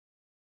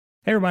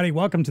Hey everybody,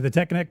 welcome to the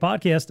Tech Connect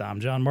podcast. I'm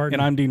John Martin.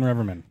 And I'm Dean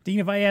Reverman.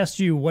 Dean, if I asked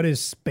you what is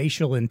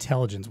spatial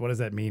intelligence, what does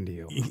that mean to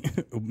you?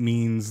 It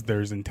means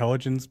there's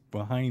intelligence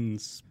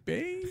behind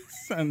space?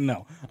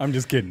 No, I'm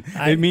just kidding.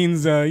 It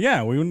means,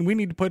 we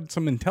need to put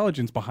some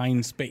intelligence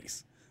behind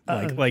space.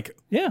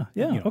 Yeah,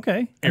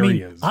 okay.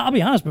 Areas. I'll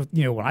be honest, but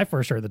when I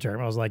first heard the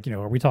term, I was like,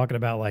 are we talking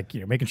about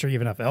making sure you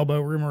have enough elbow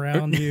room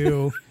around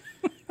you?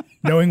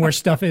 Knowing where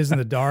stuff is in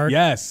the dark.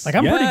 Yes. I'm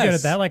pretty good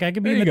at that. I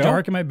could be in the go.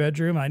 dark in my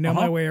bedroom. And I know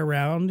my way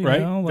around. You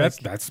right. know,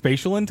 that's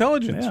spatial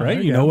intelligence, Yeah,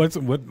 right? you Know go.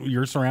 what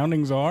your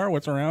surroundings are,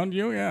 what's around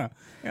you. Yeah.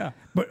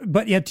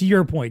 But yeah, to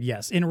your point,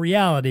 yes. In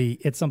reality,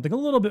 it's something a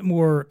little bit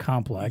more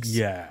complex.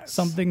 Yes.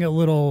 Something a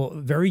little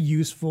very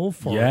useful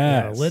for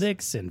Yes.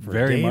 analytics and for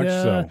Very data. much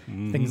so.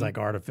 Mhm. Things like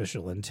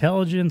artificial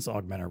intelligence,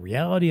 augmented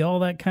reality, all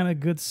that kind of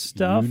good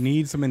stuff. You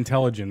need some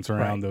intelligence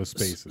around those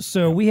spaces.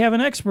 So we have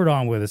an expert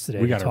on with us today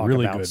We to got a talk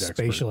really about good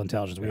spatial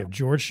intelligence. We have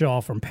George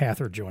Shaw from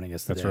Pather joining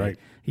us today. That's right.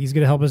 He's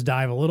going to help us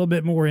dive a little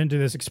bit more into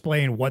this,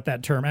 explain what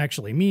that term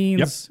actually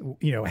means,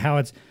 how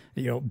it's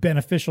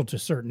beneficial to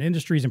certain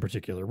industries, in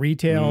particular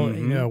retail,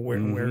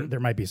 where there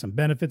might be some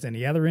benefits,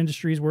 any other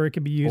industries where it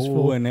could be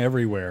useful. Oh, and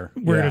everywhere.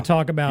 We're going to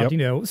talk about,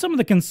 Yep. some of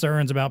the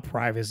concerns about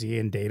privacy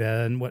and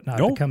data and whatnot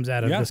that comes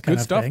out of this kind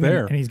good of stuff thing.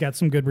 there. And he's got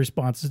some good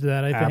responses to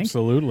that, I think.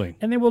 Absolutely.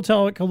 And then we'll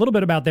talk a little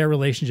bit about their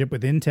relationship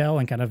with Intel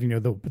and kind of,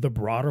 the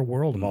broader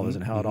world of all this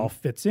and how it all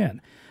fits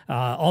in.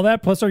 All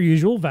that plus our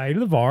usual value to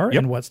the VAR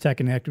and what's tech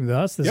connecting with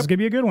us. This is going to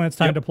be a good one. It's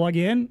time to plug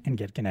in and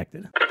get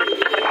connected.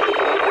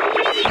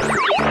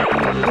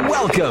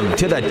 Welcome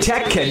to the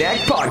Tech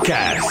Connect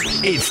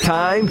podcast. It's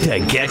time to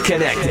get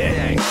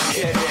connected.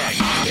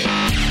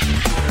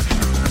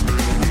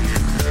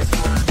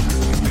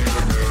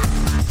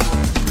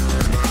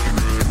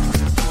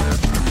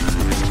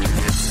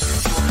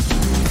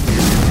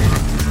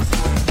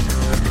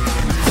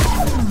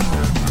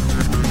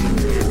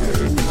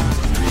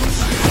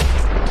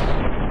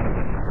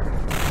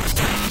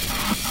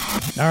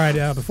 All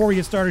right, before we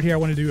get started here, I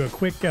want to do a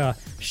quick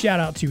shout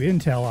out to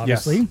Intel,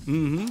 obviously. Yes.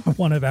 Mm-hmm.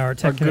 One of our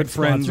Tech Our Connect good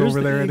friends sponsors.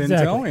 over there at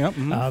Exactly. Intel. Yep.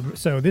 Mm-hmm.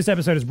 So this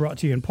episode is brought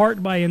to you in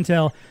part by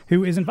Intel,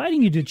 who is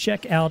inviting you to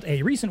check out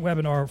a recent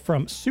webinar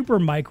from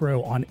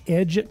Supermicro on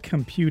edge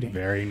computing.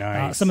 Very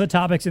nice. Some of the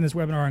topics in this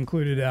webinar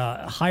included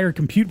higher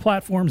compute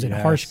platforms in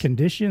harsh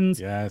conditions,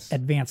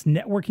 advanced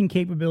networking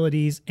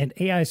capabilities, and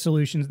AI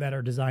solutions that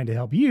are designed to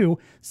help you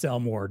sell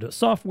more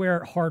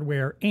software,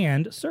 hardware,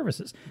 and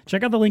services.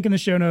 Check out the link in the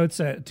show notes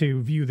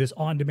to view this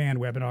on-demand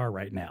webinar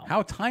right now.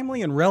 How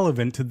timely and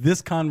relevant to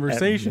this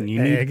conversation.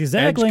 You need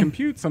Exactly. edge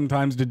compute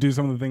sometimes to do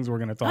some of the things we're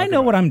going to talk about. I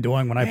know what I'm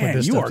doing when I put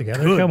this stuff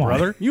together. Good, Come on,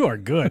 brother. You are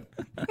good.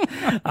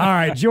 All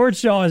right, George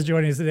Shaw is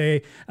joining us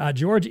today.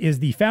 George is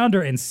the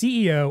founder and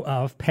CEO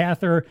of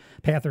Pather,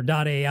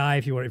 Pather.ai,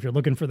 if you're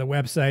looking for the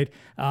website.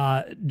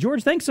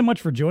 George, thanks so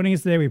much for joining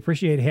us today. We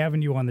appreciate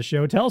having you on the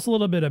show. Tell us a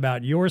little bit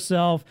about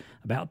yourself,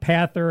 about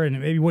Pather, and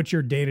maybe what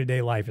your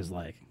day-to-day life is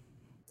like.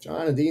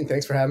 John and Dean,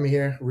 thanks for having me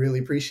here. Really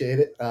appreciate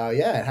it.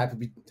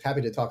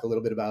 Happy to talk a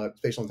little bit about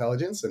spatial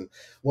intelligence and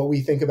what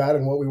we think about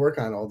and what we work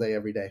on all day,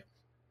 every day.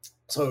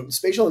 So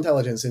spatial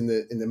intelligence in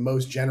the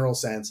most general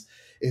sense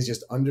is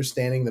just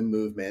understanding the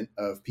movement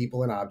of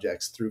people and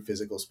objects through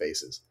physical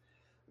spaces.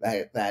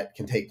 That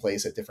can take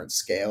place at different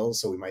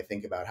scales. So we might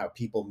think about how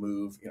people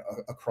move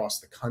across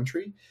the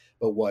country.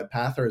 But what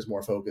Pather is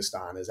more focused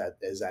on is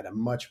at a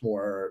much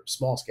more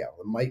small scale,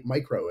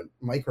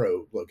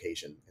 micro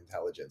location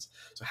intelligence.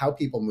 So how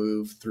people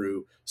move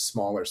through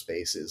smaller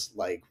spaces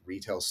like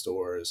retail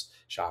stores,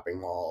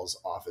 shopping malls,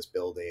 office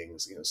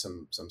buildings,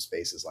 some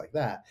spaces like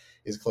that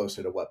is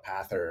closer to what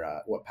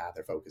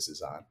Pather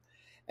focuses on.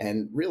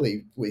 And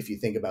really, if you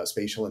think about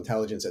spatial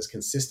intelligence as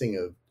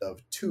consisting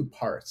of two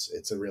parts,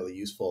 it's a really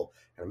useful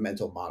kind of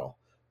mental model.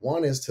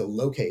 One is to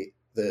locate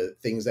the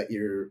things that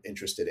you're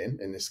interested in.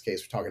 In this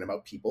case, we're talking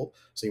about people.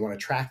 So you want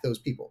to track those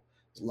people.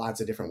 There's lots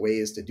of different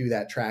ways to do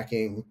that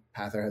tracking.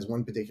 Pather has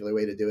one particular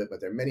way to do it, but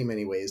there are many,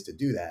 many ways to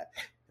do that.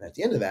 And at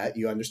the end of that,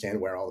 you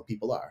understand where all the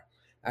people are.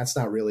 That's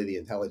not really the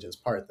intelligence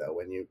part, though.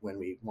 When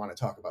we want to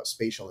talk about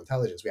spatial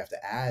intelligence, we have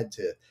to add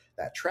to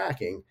that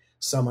tracking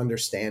some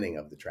understanding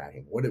of the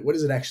tracking. What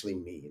does it actually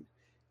mean?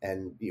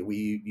 And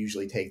we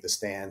usually take the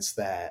stance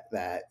that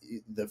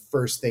the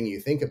first thing you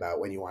think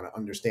about when you want to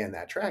understand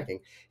that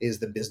tracking is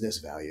the business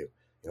value.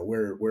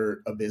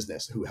 We're a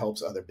business who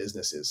helps other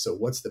businesses. So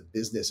what's the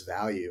business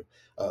value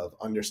of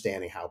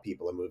understanding how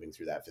people are moving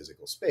through that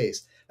physical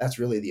space? That's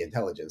really the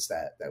intelligence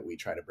that we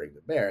try to bring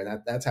to bear.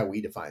 And that's how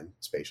we define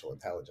spatial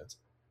intelligence.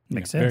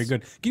 Makes sense. Very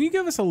good. Can you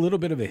give us a little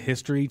bit of a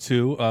history,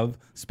 too, of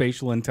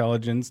spatial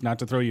intelligence? Not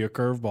to throw you a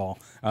curveball,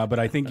 but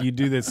I think you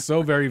do this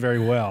so very, very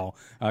well,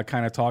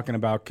 kind of talking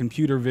about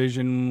computer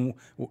vision,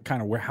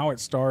 kind of how it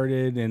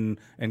started, and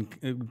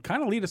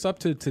kind of lead us up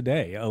to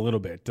today a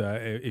little bit,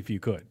 if you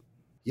could.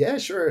 Yeah,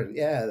 sure.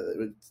 Yeah.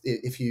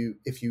 If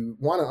you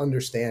want to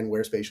understand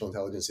where spatial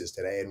intelligence is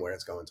today and where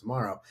it's going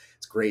tomorrow,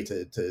 it's great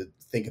to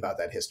think about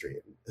that history,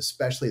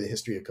 especially the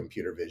history of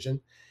computer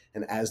vision.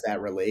 And as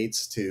that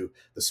relates to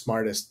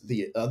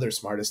the other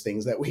smartest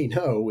things that we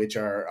know, which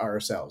are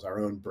ourselves, our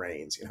own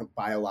brains,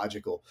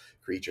 biological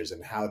creatures,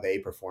 and how they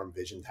perform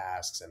vision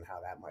tasks and how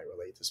that might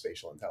relate to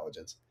spatial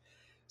intelligence.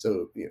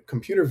 So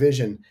computer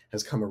vision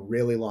has come a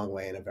really long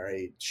way in a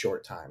very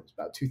short time. It's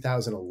about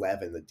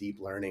 2011, the deep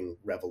learning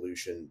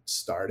revolution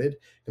started.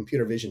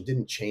 Computer vision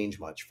didn't change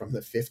much from the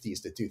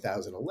 50s to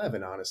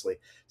 2011, honestly.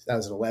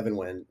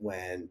 2011,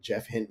 when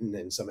Geoff Hinton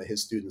and some of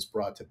his students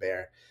brought to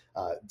bear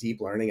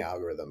deep learning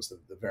algorithms,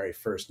 the very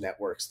first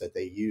networks that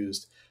they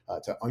used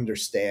to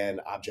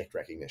understand object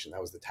recognition.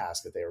 That was the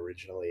task that they were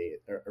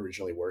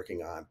originally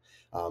working on.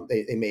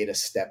 They made a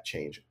step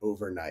change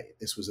overnight.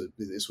 This was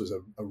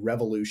a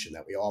revolution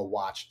that we all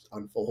watched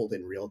unfold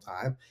in real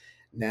time.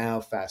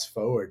 Now, fast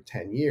forward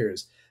 10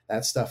 years,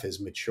 that stuff is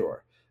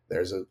mature.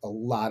 There's a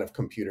lot of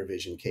computer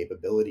vision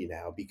capability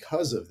now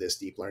because of this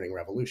deep learning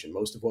revolution.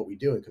 Most of what we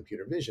do in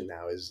computer vision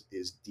now is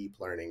deep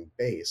learning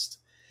based.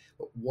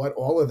 What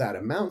all of that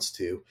amounts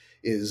to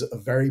is a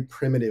very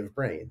primitive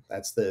brain.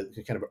 That's the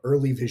kind of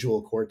early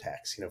visual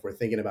cortex. If we're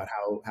thinking about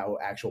how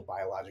actual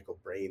biological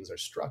brains are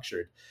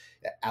structured,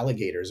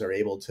 alligators are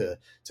able to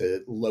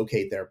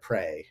locate their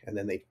prey, and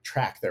then they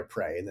track their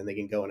prey, and then they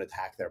can go and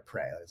attack their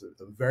prey. It's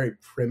a very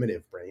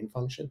primitive brain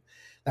function.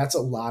 That's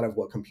a lot of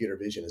what computer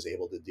vision is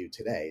able to do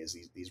today, is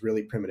these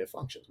really primitive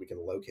functions. We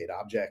can locate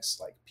objects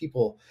like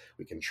people,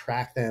 we can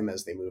track them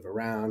as they move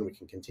around, we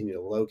can continue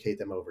to locate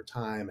them over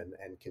time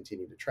and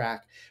continue to track.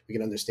 We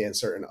can understand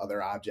certain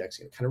other objects,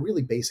 kind of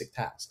really basic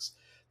tasks.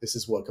 This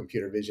is what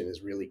computer vision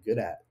is really good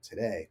at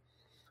today.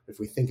 If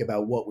we think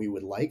about what we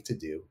would like to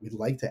do, we'd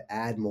like to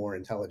add more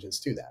intelligence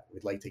to that.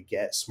 We'd like to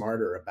get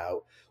smarter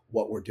about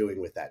what we're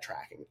doing with that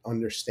tracking,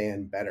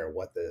 understand better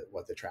what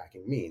the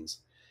tracking means.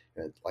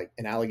 Like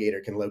an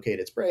alligator can locate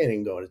its prey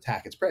and go and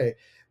attack its prey.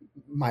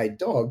 My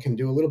dog can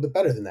do a little bit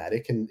better than that.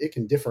 It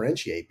can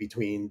differentiate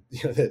between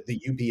the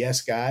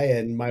UPS guy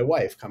and my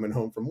wife coming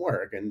home from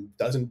work, and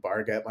doesn't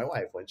bark at my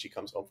wife when she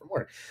comes home from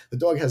work. The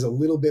dog has a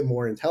little bit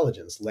more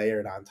intelligence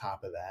layered on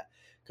top of that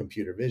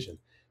computer vision.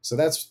 So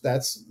that's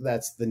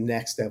the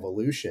next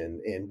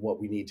evolution in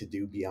what we need to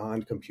do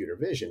beyond computer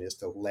vision, is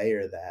to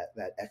layer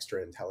that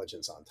extra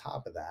intelligence on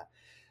top of that.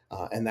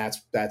 And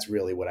that's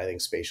really what I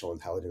think spatial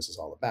intelligence is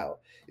all about,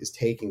 is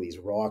taking these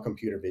raw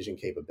computer vision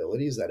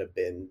capabilities that have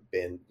been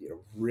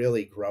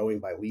really growing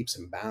by leaps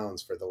and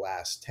bounds for the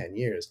last 10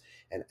 years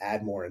and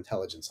add more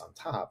intelligence on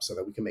top so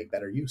that we can make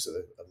better use of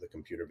the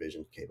computer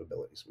vision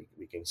capabilities.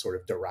 We can sort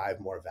of derive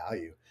more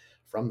value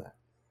from that.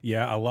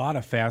 Yeah, a lot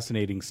of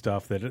fascinating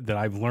stuff that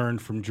I've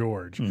learned from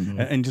George,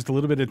 and just a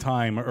little bit of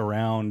time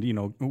around,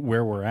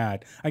 where we're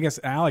at. I guess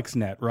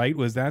AlexNet, right?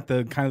 Was that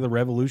the kind of the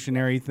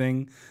revolutionary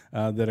thing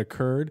that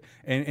occurred?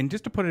 And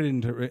just to put it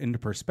into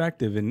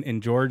perspective,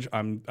 and George,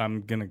 I'm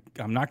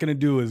not gonna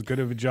do as good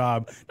of a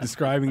job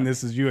describing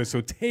this as you.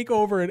 So take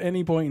over at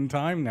any point in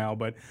time now.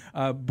 But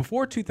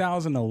before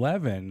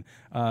 2011,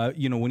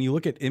 when you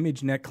look at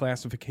ImageNet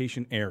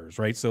classification errors,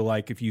 right? So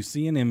like if you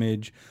see an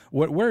image,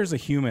 where is a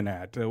human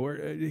at?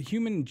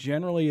 Human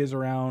generally is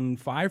around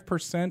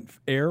 5%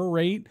 error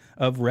rate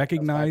of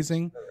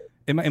recognizing.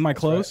 Am I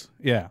close?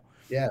 Right.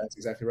 Yeah, that's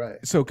exactly right.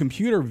 So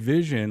computer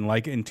vision,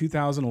 like in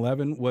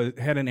 2011,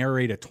 had an error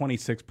rate of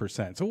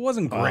 26%. So it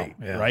wasn't great,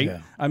 right?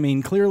 Yeah. I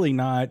mean, clearly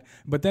not.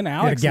 But then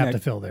AlexNet, a gap to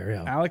fill there.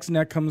 Yeah.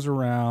 AlexNet comes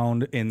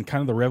around in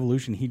kind of the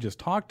revolution he just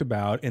talked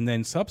about, and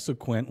then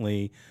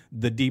subsequently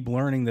the deep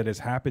learning that has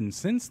happened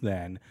since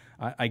then.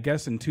 I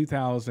guess in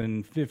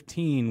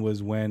 2015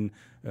 was when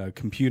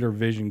computer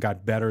vision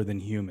got better than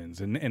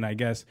humans. And I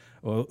guess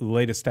the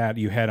latest stat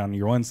you had on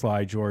your one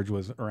slide, George,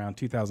 was around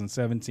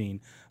 2017.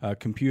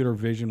 Computer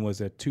vision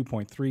was at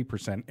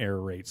 2.3%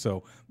 error rate.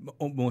 So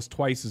almost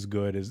twice as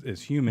good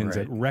as humans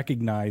at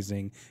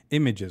recognizing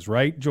images,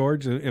 right,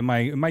 George? Am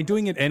I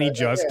doing it any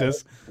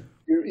justice?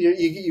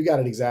 You got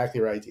it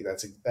exactly right, T.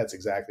 That's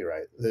exactly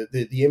right.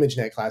 The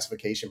ImageNet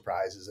classification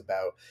prize is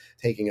about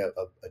taking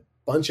a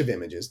bunch of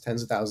images,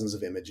 tens of thousands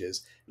of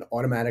images, and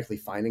automatically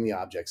finding the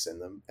objects in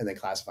them and then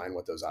classifying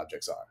what those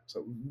objects are.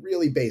 So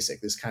really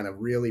basic, this kind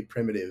of really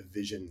primitive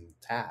vision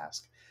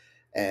task.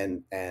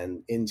 And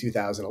in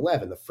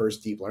 2011, the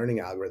first deep learning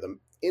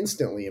algorithm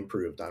instantly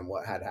improved on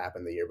what had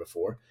happened the year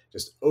before,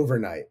 just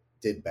overnight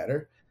did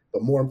better.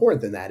 But more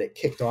important than that, it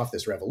kicked off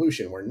this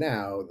revolution where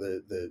now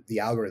the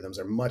algorithms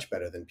are much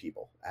better than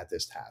people at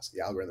this task. The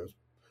algorithms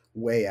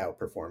way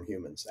outperform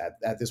humans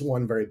at this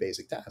one very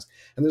basic task.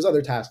 And there's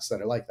other tasks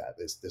that are like that.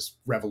 This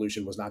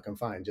revolution was not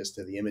confined just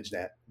to the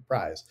ImageNet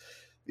prize.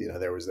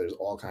 There's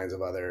all kinds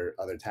of other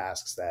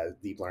tasks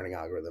that deep learning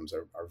algorithms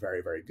are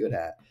very, very good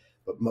at.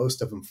 But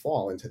most of them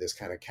fall into this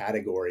kind of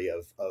category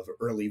of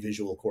early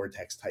visual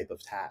cortex type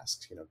of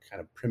tasks,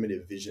 kind of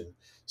primitive vision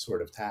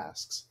sort of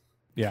tasks.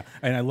 Yeah,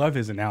 and I love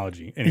his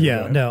analogy. Anyway,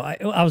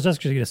 I was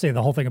just going to say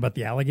the whole thing about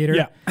the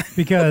alligator,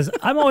 because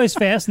I'm always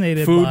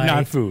fascinated food, by...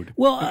 not food.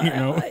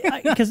 Well,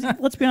 because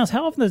let's be honest,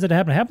 how often does it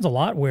happen? It happens a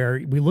lot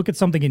where we look at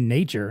something in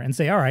nature and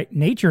say, all right,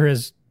 nature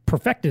has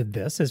perfected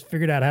this, has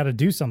figured out how to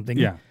do something.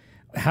 Yeah.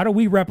 how do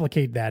we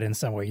replicate that in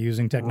some way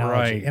using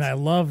technology? Right. And I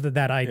love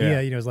that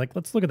idea, Yeah. is like,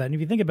 let's look at that. And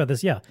if you think about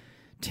this,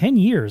 10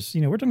 years,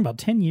 we're talking about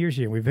 10 years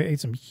here. We've made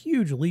some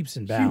huge leaps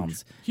and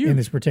bounds in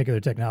this particular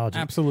technology.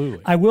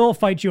 Absolutely. I will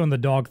fight you on the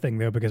dog thing,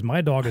 though, because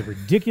my dog is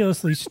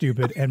ridiculously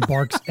stupid and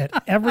barks at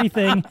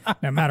everything,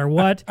 no matter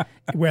what,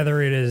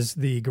 whether it is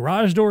the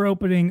garage door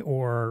opening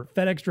or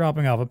FedEx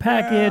dropping off a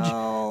package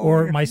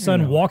or my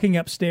son walking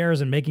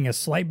upstairs and making a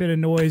slight bit of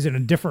noise in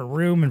a different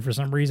room. And for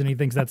some reason, he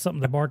thinks that's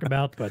something to bark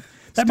about. But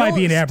that might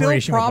be an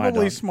aberration. Still probably with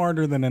my dog.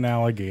 smarter than an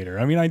alligator.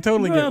 I mean, I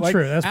totally get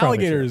True. That's probably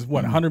alligator true. is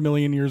 100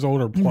 million years old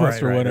or plus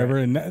Right, whatever,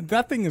 and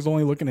that thing is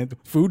only looking at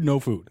food, no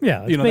food.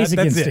 Yeah, it's basic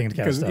that's instinct it.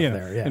 kind of stuff You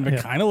there. Yeah, and if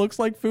it kind of looks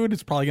like food,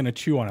 it's probably going to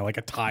chew on it like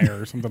a tire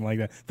or something like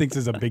that. Thinks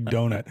it's a big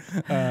donut.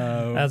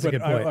 That's a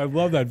good point. I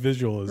love that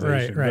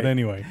visualization. Right. But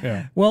anyway,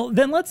 yeah. Well,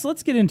 then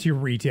let's get into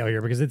retail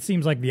here, because it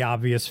seems like the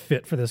obvious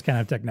fit for this kind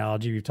of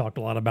technology. We've talked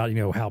a lot about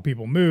how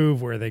people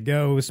move, where they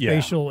go,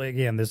 spatial.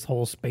 Again, this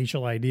whole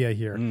spatial idea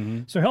here.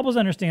 So help us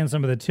understand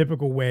some of the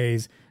typical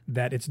ways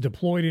that it's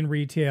deployed in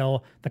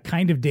retail, the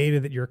kind of data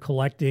that you're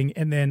collecting,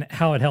 and then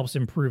how it helps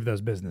improve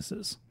those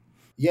businesses.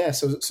 Yeah,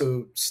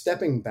 so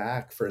stepping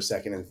back for a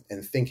second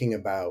and thinking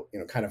about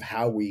kind of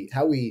how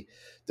we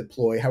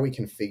deploy, how we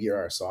configure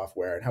our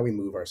software, and how we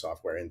move our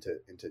software into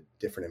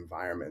different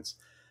environments.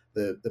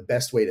 The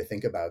best way to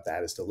think about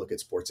that is to look at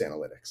sports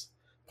analytics.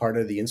 Part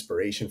of the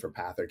inspiration for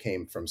Pather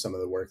came from some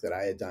of the work that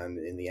I had done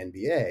in the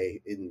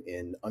NBA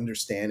in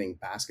understanding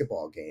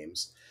basketball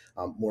games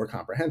more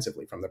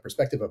comprehensively from the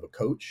perspective of a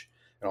coach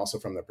and also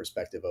from the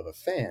perspective of a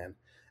fan.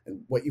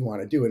 And what you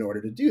want to do in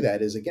order to do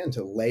that is, again,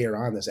 to layer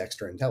on this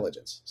extra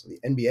intelligence. So the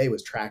NBA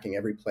was tracking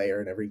every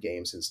player in every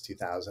game since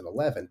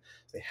 2011.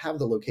 They have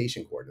the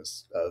location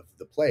coordinates of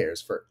the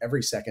players for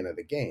every second of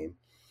the game.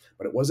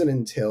 But it wasn't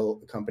until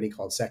a company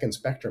called Second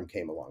Spectrum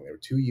came along. There were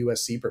two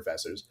USC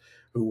professors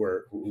who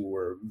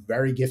were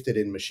very gifted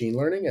in machine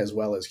learning as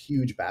well as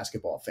huge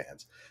basketball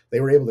fans. They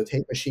were able to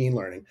take machine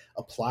learning,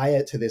 apply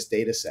it to this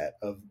data set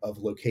of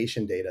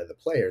location data of the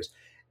players,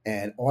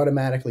 and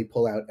automatically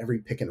pull out every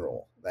pick and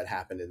roll that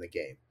happened in the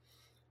game.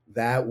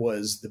 That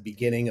was the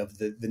beginning of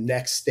the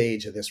next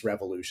stage of this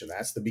revolution.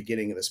 That's the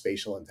beginning of the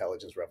spatial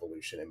intelligence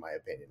revolution, in my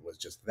opinion, was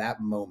just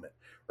that moment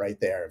right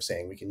there of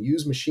saying we can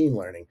use machine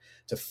learning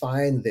to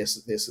find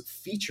this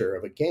feature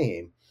of a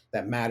game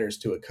that matters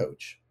to a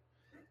coach.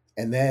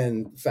 And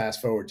then fast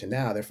forward to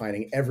now, they're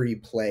finding every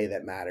play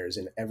that matters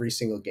in every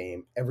single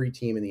game. Every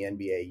team in the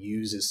NBA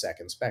uses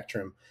Second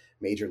Spectrum.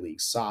 Major League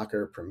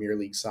Soccer, Premier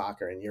League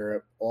Soccer in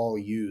Europe all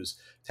use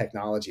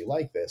technology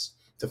like this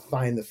to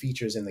find the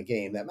features in the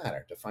game that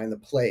matter, to find the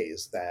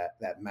plays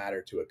that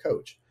matter to a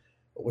coach.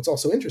 But what's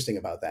also interesting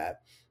about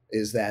that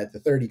is that the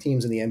 30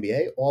 teams in the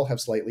NBA all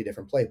have slightly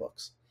different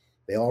playbooks.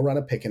 They all run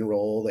a pick and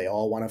roll. They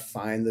all want to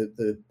find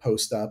the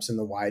post ups and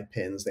the wide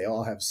pins. They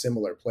all have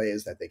similar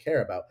plays that they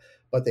care about,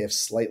 but they have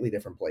slightly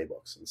different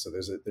playbooks. And so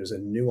there's a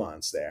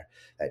nuance there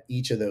that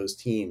each of those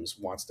teams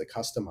wants to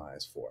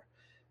customize for.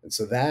 And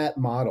so that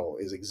model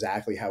is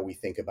exactly how we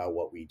think about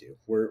what we do.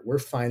 We're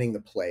finding the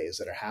plays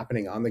that are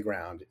happening on the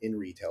ground in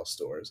retail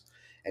stores,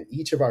 and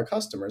each of our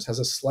customers has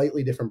a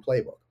slightly different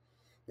playbook.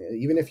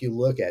 Even if you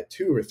look at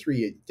 2 or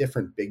 3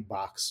 different big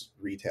box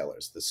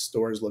retailers, the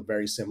stores look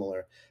very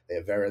similar. They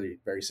have very,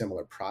 very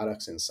similar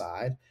products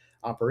inside.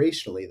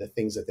 Operationally, the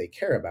things that they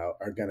care about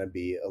are going to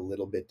be a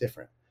little bit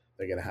different.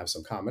 They're going to have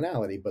some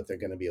commonality, but they're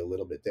going to be a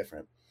little bit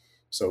different.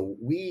 So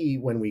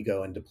when we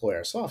go and deploy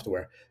our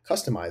software,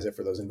 customize it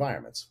for those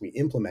environments. We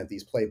implement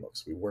these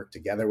playbooks. We work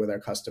together with our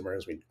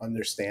customers. We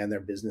understand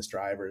their business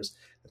drivers,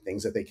 the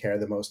things that they care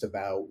the most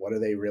about. What are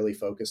they really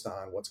focused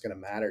on? What's going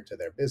to matter to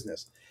their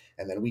business?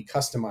 And then we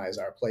customize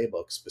our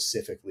playbook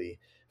specifically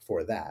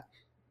for that.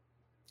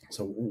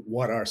 So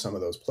what are some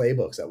of those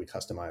playbooks that we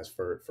customize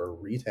for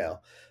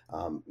retail?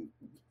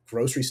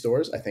 Grocery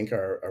stores, I think,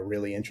 are a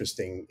really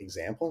interesting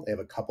example. They have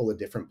a couple of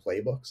different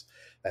playbooks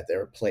that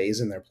there are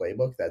plays in their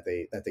playbook that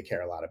they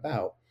care a lot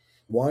about.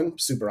 One,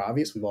 super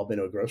obvious. We've all been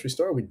to a grocery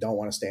store. We don't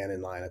want to stand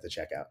in line at the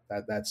checkout.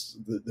 That's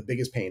the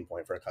biggest pain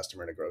point for a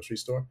customer in a grocery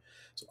store.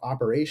 So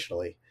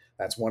operationally,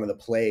 that's one of the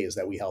plays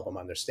that we help them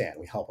understand.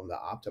 We help them to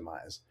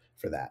optimize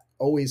for that.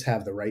 Always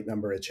have the right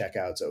number of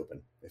checkouts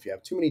open. If you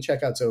have too many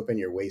checkouts open,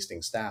 you're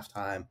wasting staff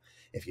time.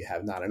 If you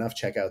have not enough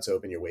checkouts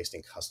open, you're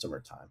wasting customer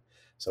time.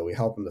 So we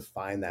help them to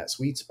find that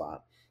sweet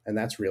spot. And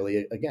that's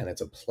really, again,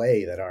 it's a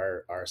play that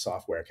our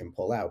software can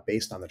pull out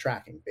based on the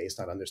tracking, based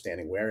on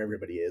understanding where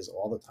everybody is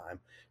all the time,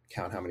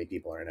 count how many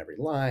people are in every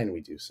line.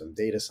 We do some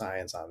data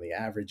science on the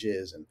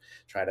averages and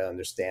try to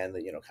understand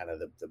the, kind of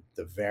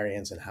the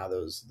variance and how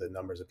the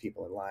numbers of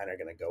people in line are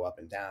going to go up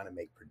and down and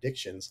make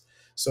predictions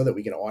so that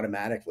we can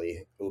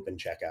automatically open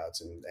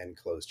checkouts and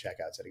close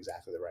checkouts at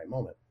exactly the right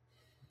moment.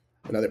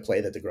 Another play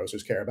that the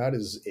grocers care about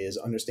is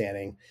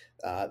understanding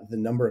the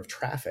number of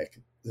traffic,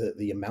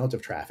 the amount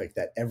of traffic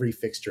that every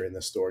fixture in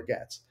the store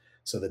gets,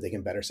 so that they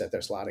can better set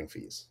their slotting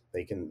fees.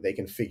 They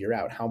can figure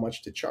out how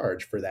much to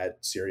charge for that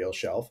cereal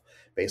shelf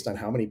based on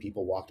how many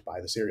people walked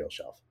by the cereal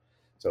shelf.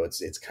 So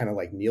it's kind of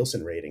like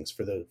Nielsen ratings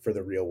for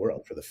the real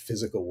world, for the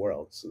physical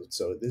world.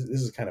 So this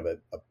is kind of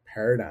a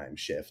paradigm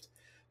shift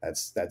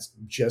that's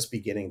just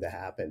beginning to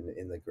happen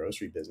in the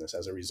grocery business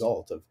as a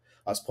result of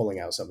us pulling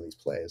out some of these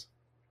plays.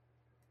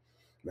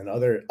 And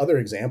other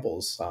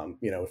examples,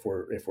 if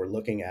we're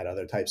looking at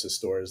other types of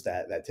stores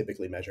that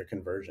typically measure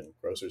conversion,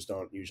 grocers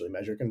don't usually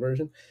measure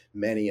conversion.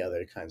 Many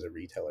other kinds of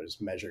retailers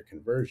measure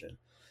conversion,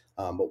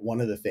 but one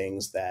of the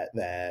things that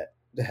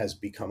has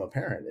become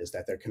apparent is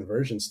that their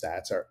conversion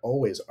stats are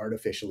always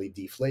artificially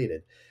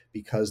deflated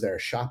because there are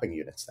shopping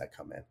units that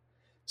come in.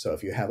 So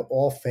if you have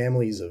all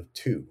families of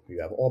two,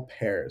 you have all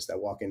pairs that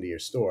walk into your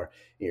store,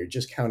 and you're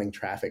just counting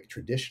traffic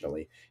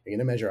traditionally, you're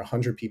going to measure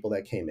 100 people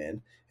that came in,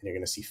 and you're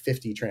going to see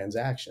 50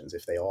 transactions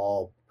if they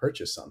all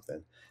purchase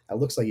something. That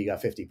looks like you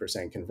got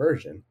 50%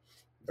 conversion.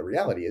 The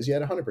reality is you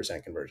had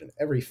 100% conversion.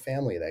 Every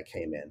family that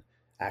came in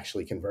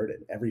actually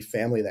converted. Every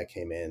family that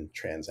came in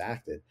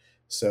transacted,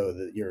 so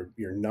that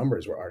your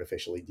numbers were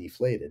artificially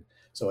deflated.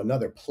 So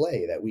another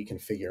play that we can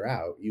figure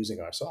out using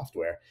our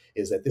software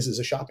is that this is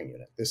a shopping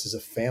unit. This is a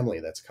family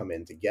that's come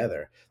in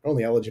together. They're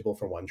only eligible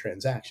for one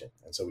transaction,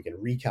 and so we can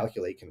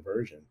recalculate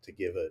conversion to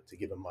give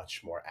a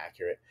much more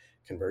accurate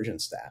conversion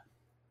stat.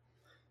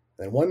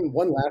 And one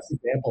last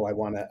example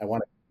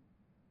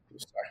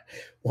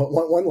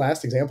one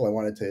last example I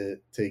wanted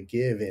to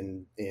give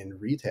in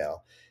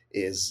retail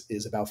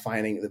is about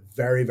finding the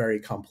very, very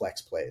complex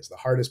plays, the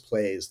hardest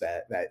plays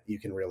that you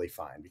can really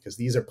find, because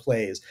these are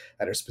plays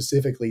that are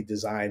specifically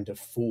designed to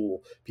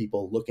fool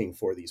people looking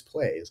for these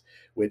plays,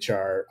 which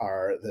are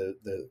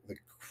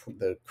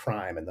the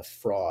crime and the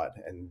fraud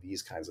and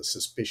these kinds of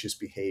suspicious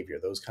behavior,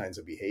 those kinds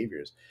of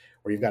behaviors,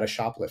 where you've got a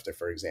shoplifter,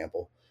 for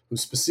example,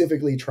 who's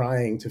specifically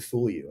trying to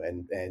fool you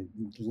and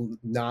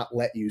not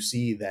let you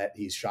see that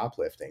he's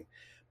shoplifting.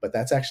 But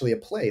that's actually a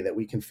play that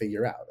we can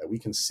figure out, that we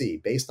can see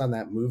based on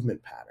that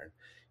movement pattern.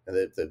 And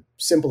the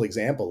simple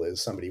example is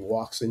somebody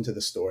walks into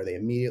the store, they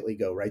immediately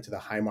go right to the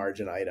high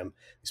margin item,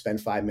 they spend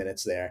 5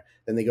 minutes there,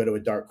 then they go to a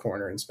dark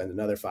corner and spend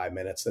another 5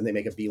 minutes, then they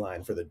make a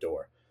beeline for the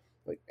door.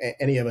 Like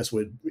any of us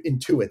would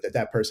intuit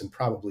that person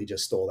probably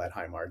just stole that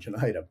high margin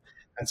item.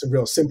 That's a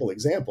real simple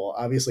example.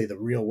 Obviously, the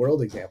real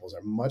world examples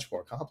are much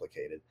more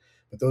complicated,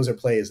 but those are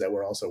plays that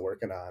we're also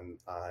working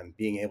on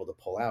being able to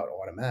pull out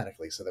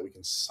automatically so that we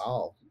can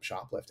solve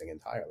shoplifting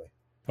entirely.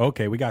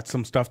 Okay, we got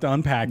some stuff to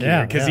unpack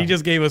here, because he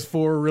just gave us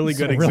 4 really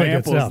good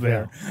examples stuff,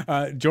 there.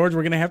 Yeah. George,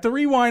 we're going to have to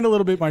rewind a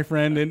little bit, my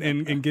friend,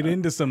 and get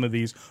into some of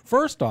these.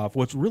 First off,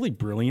 what's really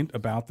brilliant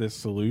about this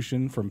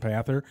solution from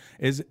Pather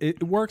is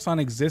it works on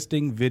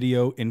existing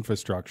video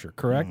infrastructure,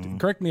 correct? Mm-hmm.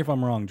 Correct me if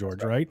I'm wrong,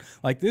 George, right?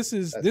 Like this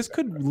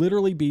could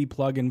literally be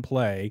plug and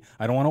play.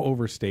 I don't want to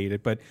overstate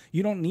it, but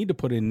you don't need to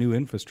put in new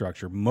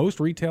infrastructure. Most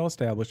retail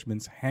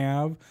establishments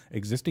have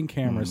existing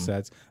camera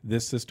sets.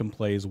 This system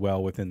plays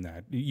well within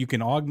that. You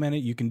can augment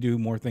it. You can do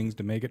more things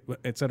to make it,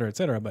 et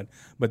cetera, but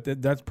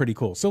that's pretty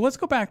cool. So let's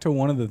go back to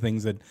one of the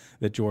things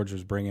that George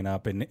was bringing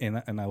up,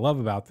 and I love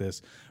about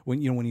this.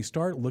 When you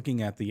start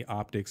looking at the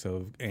optics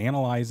of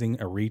analyzing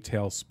a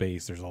retail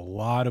space, there's a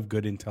lot of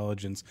good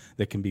intelligence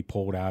that can be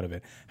pulled out of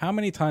it. How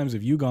many times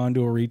have you gone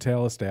to a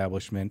retail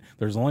establishment,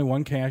 there's only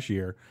one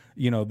cashier,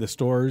 the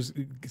stores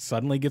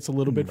suddenly gets a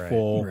little bit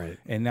full,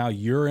 and now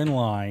you're in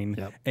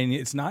line, and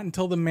it's not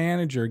until the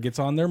manager gets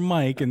on their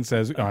mic and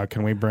says,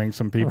 can we bring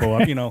some people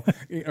up,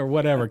 or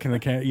whatever, can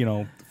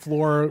the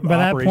floor by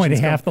that point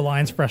half the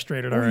line's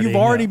frustrated already. You've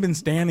already been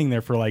standing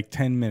there for like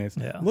 10 minutes.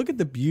 Look at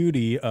the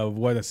beauty of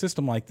what a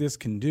system like this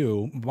can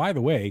do. By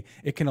the way,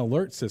 it can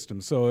alert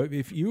systems. So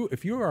if you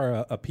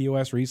are a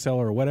POS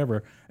reseller or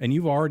whatever, and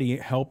you've already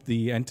helped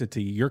the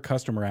entity, your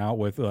customer, out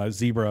with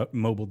Zebra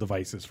mobile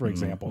devices, for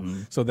example,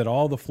 so that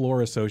all the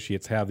floor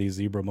associates have these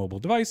Zebra mobile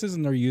devices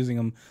and they're using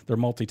them, they're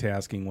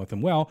multitasking with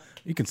them. Well,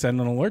 you can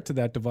send an alert to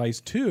that device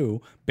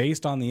too,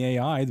 based on the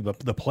AI, the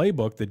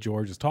playbook that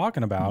George is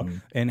talking about.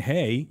 And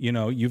hey,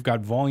 you've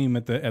got volume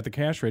at the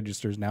cash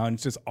registers now, and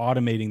it's just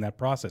automating that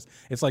process.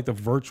 It's like the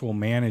virtual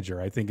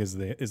manager, I think, is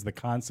the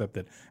concept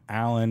that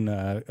Alan,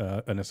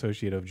 an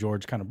associate of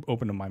George, kind of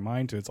opened my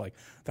mind to. It's like,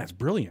 that's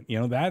brilliant.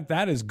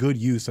 That is good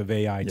use of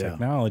AI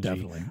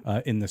technology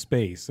in the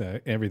space.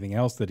 Everything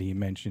else that he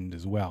mentioned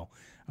as well.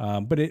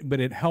 But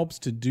it helps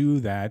to do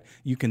that.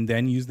 You can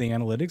then use the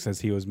analytics,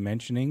 as he was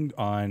mentioning,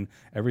 on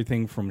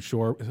everything from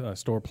store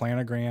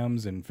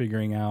planograms and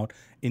figuring out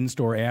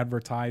in-store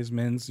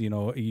advertisements.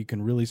 You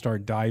can really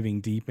start diving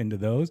deep into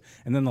those.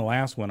 And then the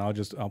last one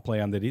I'll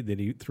play on that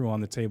he threw on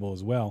the table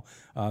as well,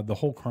 the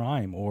whole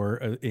crime, or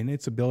in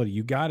its ability.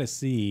 You got to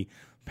see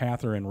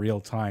Pather in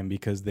real time,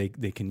 because they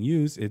can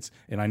use it's,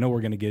 and I know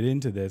we're going to get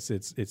into this.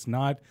 It's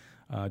not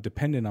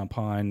dependent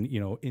upon,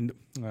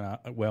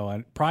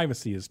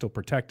 privacy is still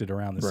protected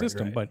around the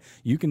system, but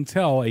you can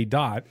tell a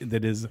dot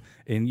that is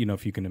in,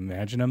 if you can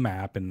imagine a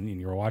map and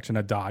you're watching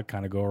a dot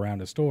kind of go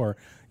around a store,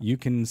 you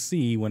can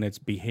see when it's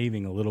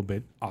behaving a little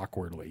bit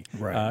awkwardly.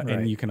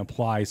 And you can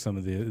apply some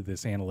of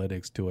this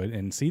analytics to it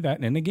and see that.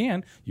 And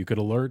again, you could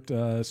alert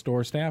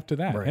store staff to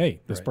that.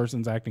 Hey, this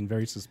person's acting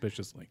very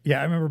suspiciously. Yeah,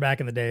 I remember back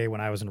in the day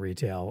when I was in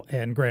retail,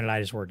 and granted,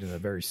 I just worked in a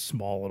very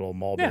small little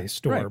mall-based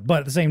store, but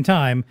at the same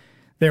time,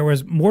 there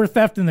was more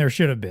theft than there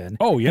should have been.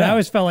 Oh, yeah. And I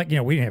always felt like,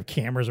 we didn't have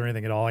cameras or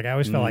anything at all. Like, I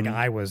always felt like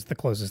I was the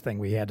closest thing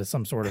we had to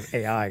some sort of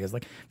AI. Because,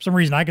 like, for some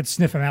reason, I could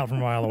sniff him out from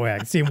a mile away. I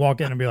could see him walk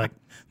in and be like,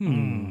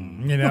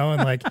 and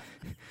like,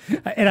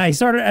 and I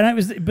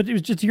started, but it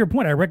was just to your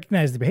point, I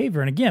recognized the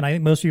behavior. And again, I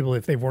think most people,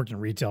 if they've worked in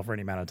retail for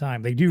any amount of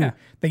time,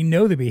 they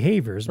know the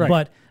behaviors.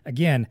 But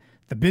again,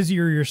 the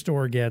busier your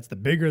store gets, the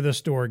bigger the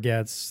store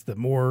gets, the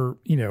more,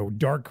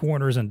 dark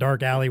corners and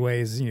dark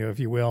alleyways, if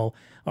you will,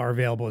 are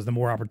available, is the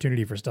more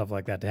opportunity for stuff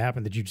like that to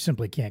happen that you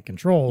simply can't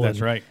control.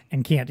 That's right.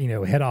 And can't,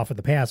 head off at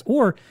the pass.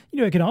 Or,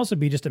 it can also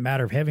be just a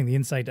matter of having the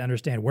insight to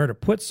understand where to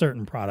put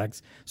certain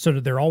products so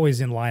that they're always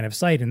in line of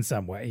sight in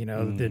some way,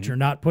 that you're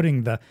not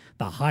putting the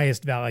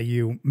highest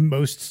value,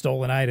 most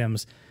stolen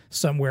items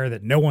somewhere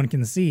that no one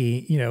can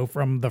see,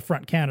 from the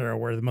front counter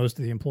where most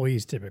of the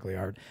employees typically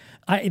are.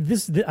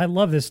 I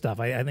love this stuff.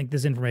 I think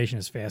this information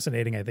is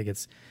fascinating. I think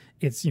it's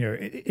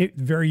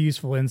very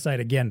useful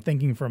insight. Again,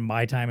 thinking from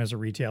my time as a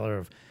retailer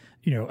of,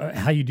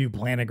 how you do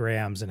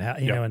planograms and how,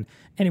 and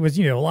it was,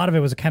 a lot of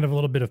it was kind of a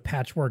little bit of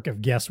patchwork of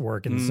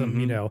guesswork and some,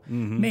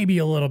 maybe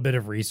a little bit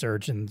of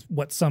research and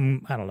what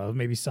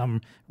maybe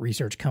some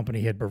research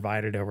company had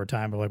provided over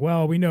time. But like,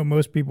 well, we know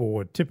most people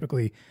would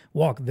typically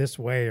walk this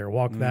way or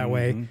walk that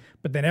way,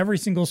 but then every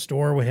single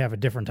store would have a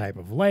different type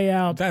of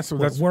layout. That's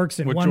what works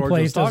in what one George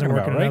place doesn't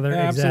work about, in another.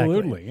 Right? Exactly.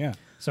 Absolutely, yeah.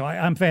 So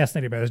I'm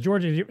fascinated by this.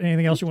 George,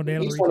 anything else you want to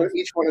add? Each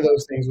one of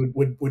those things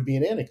would be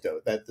an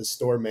anecdote that the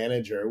store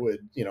manager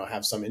would,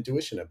 have some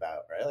intuition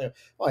about, right? Like,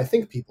 well, I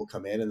think people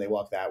come in and they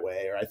walk that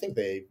way, or I think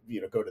they,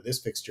 go to this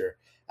fixture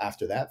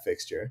after that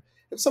fixture.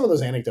 And some of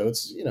those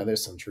anecdotes,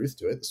 there's some truth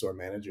to it. The store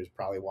manager is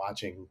probably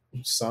watching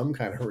some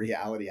kind of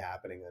reality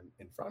happening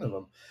in front of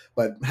them.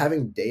 But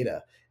having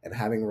data and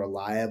having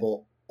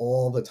reliable,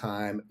 all the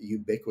time,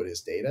 ubiquitous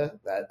data,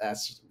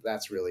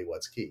 that's really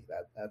what's key.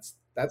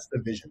 That's the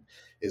vision,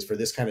 is for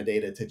this kind of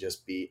data to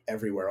just be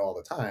everywhere all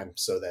the time,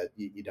 so that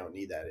you don't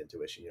need that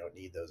intuition. You don't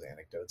need those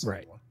anecdotes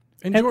anymore.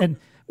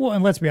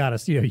 And let's be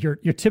honest, your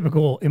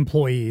typical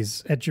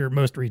employees at your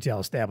most retail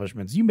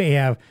establishments, you may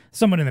have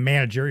someone in the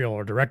managerial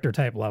or director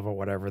type level,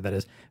 whatever, that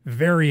is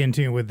very in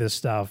tune with this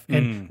stuff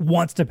and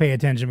wants to pay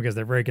attention because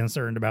they're very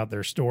concerned about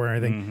their store and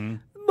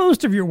everything.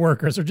 Most of your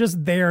workers are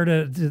just there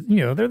to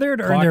they're there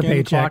to earn their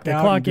paycheck. They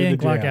clock in,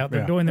 clock out.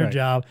 They're doing their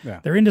job. Yeah.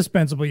 They're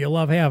indispensable. You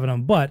love having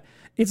them, but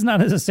it's not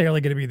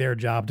necessarily going to be their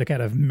job to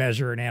kind of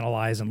measure and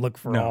analyze and look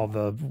for all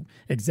the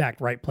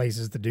exact right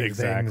places to do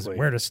things,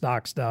 where to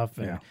stock stuff,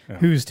 and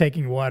who's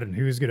taking what and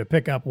who's going to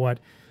pick up what.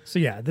 So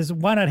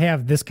why not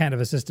have this kind of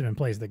a system in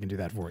place that can do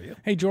that for you?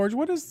 Hey George,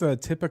 what is the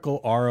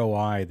typical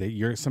ROI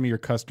that some of your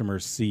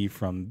customers see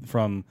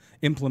from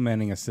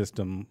implementing a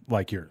system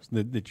like yours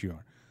that you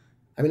are?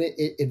 I mean,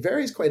 it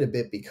varies quite a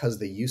bit because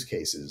the use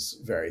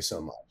cases vary so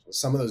much.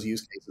 Some of those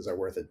use cases are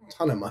worth a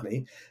ton of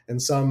money,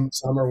 and some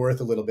are worth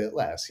a little bit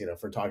less.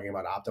 If we're talking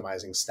about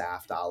optimizing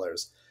staff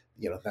dollars,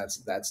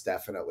 that's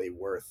definitely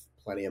worth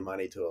plenty of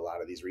money to a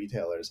lot of these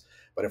retailers.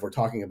 But if we're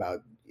talking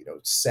about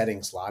setting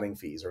slotting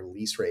fees or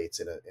lease rates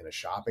in a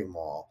shopping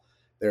mall,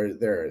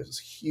 there is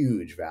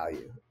huge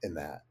value in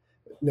that.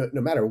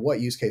 No matter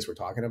what use case we're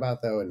talking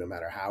about, though, and no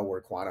matter how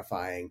we're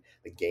quantifying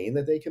the gain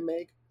that they can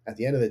make, at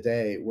the end of the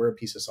day, we're a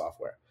piece of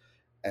software.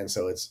 And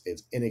so it's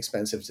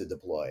inexpensive to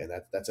deploy. And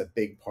that's a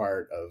big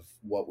part of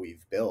what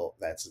we've built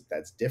that's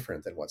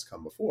different than what's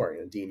come before.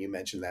 Dean, you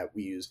mentioned that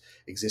we use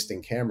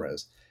existing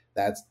cameras.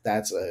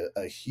 That's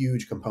a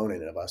huge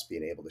component of us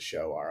being able to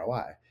show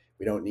ROI.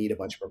 We don't need a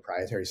bunch of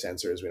proprietary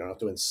sensors. We don't have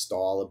to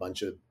install a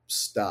bunch of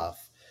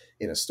stuff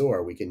in a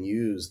store. We can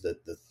use the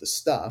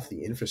stuff,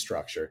 the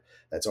infrastructure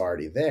that's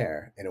already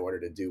there in order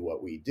to do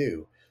what we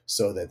do,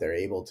 so that they're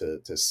able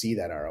to see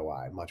that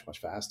ROI much, much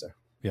faster.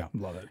 Yeah,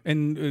 love it.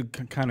 And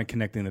kind of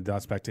connecting the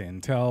dots back to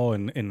Intel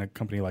and a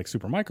company like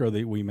Supermicro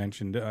that we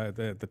mentioned at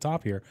the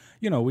top here.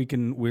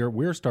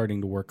 We're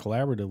starting to work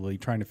collaboratively,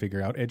 trying to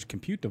figure out edge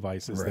compute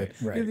devices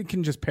that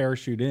can just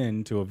parachute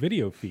into a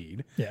video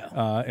feed,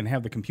 and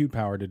have the compute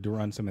power to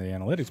run some of the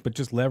analytics, but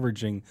just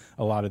leveraging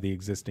a lot of the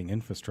existing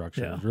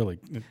infrastructure is really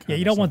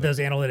you don't want those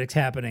analytics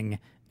happening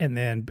and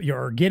then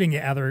you're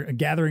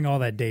gathering all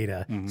that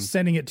data,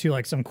 sending it to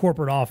like some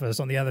corporate office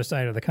on the other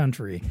side of the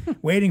country,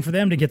 waiting for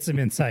them to get some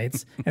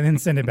insights, and then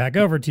send it back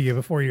over to you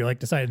before you like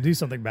decide to do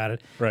something about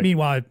it. Right.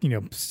 Meanwhile,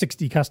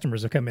 60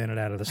 customers have come in and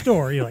out of the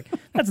store. You're like,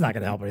 that's not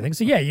going to help anything.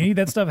 So yeah, you need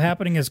that stuff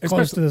happening as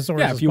close to the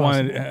source as if you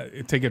possible. want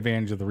to take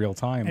advantage of the real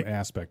time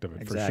aspect of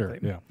it, Exactly.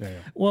 for sure. Yeah.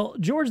 Well,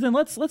 George, then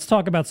let's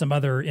talk about some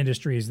other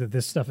industries that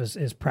this stuff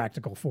is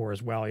practical for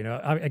as well.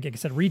 Like I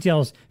said,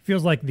 retail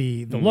feels like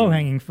the low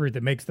hanging fruit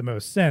that makes the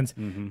most sense.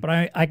 But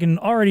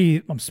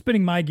I'm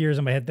spinning my gears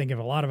in my head thinking of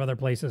a lot of other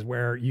places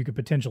where you could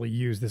potentially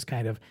use this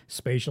kind of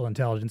spatial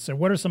intelligence. So,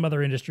 what are some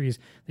other industries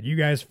that you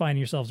guys find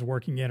yourselves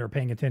working in or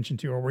paying attention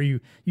to, or where you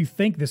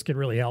think this could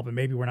really help, and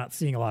maybe we're not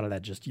seeing a lot of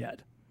that just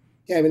yet?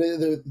 Yeah, I mean,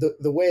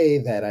 the way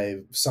that I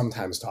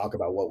sometimes talk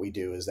about what we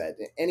do is that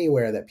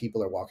anywhere that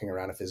people are walking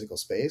around a physical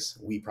space,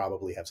 we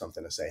probably have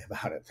something to say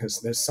about it.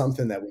 There's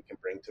something that we can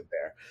bring to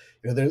bear.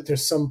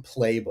 There's some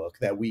playbook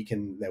that we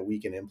can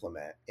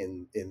implement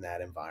in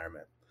that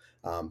environment.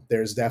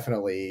 There's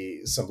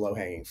definitely some low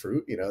hanging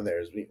fruit.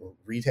 There's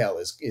retail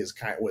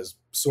was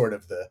sort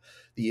of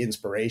the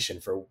inspiration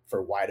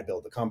for why to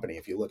build the company.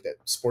 If you looked at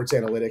sports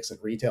analytics and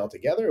retail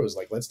together, it was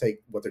like, let's take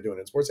what they're doing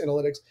in sports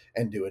analytics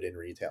and do it in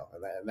retail.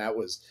 And that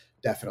was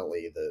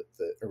definitely the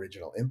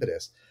original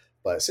impetus.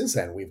 But since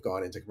then, we've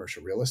gone into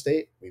commercial real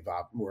estate.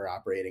 We're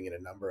operating in a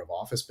number of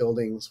office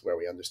buildings where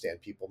we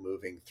understand people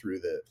moving through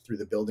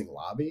the building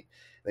lobby.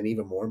 And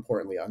even more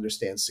importantly,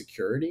 understand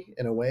security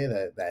in a way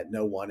that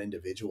no one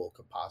individual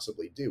could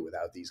possibly do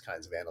without these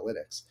kinds of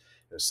analytics.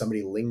 There's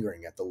somebody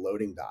lingering at the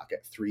loading dock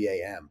at 3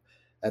 a.m.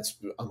 That's,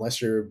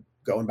 unless you're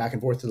going back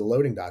and forth to the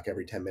loading dock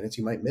every 10 minutes,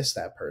 you might miss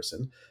that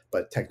person.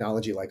 But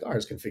technology like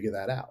ours can figure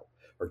that out.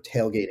 Or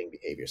tailgating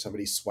behavior.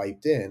 Somebody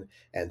swiped in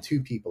and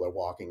 2 people are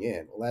walking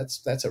in. Well,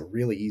 that's a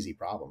really easy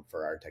problem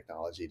for our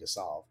technology to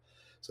solve.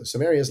 So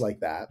some areas like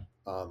that,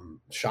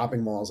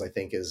 shopping malls, I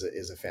think is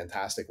a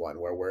fantastic one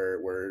where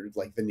we're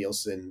like the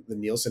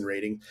Nielsen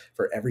rating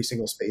for every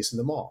single space in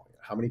the mall.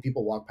 How many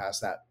people walk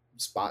past that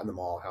spot in the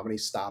mall? How many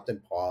stopped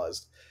and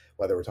paused?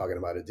 Whether we're talking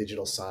about a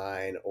digital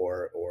sign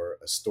or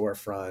a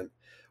storefront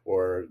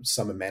or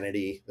some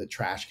amenity, the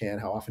trash can.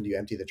 How often do you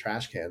empty the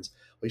trash cans?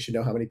 Well, you should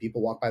know how many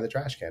people walk by the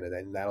trash can, and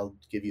then that'll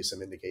give you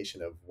some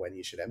indication of when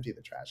you should empty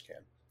the trash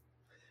can.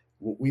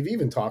 We've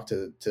even talked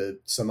to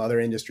some other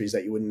industries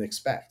that you wouldn't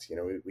expect.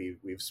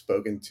 We've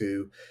spoken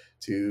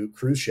to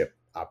cruise ship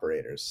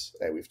operators.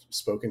 We've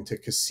spoken to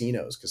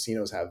casinos.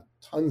 Casinos have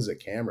tons of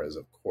cameras,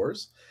 of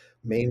course,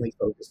 mainly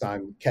focused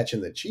on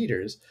catching the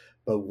cheaters.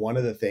 But one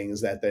of the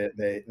things that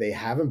they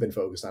haven't been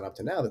focused on up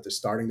to now that they're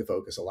starting to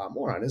focus a lot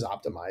more on is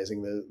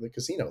optimizing the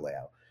casino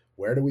layout.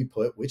 Where do we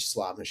put which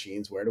slot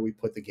machines? Where do we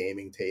put the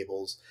gaming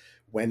tables?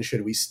 When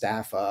should we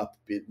staff up,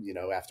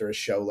 after a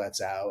show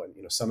lets out?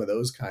 And, some of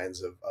those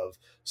kinds of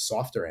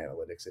softer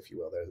analytics, if you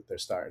will, they're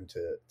starting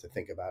to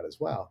think about as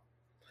well.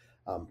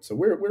 So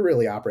we're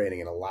really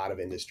operating in a lot of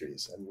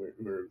industries, and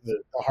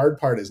the hard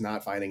part is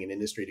not finding an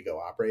industry to go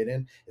operate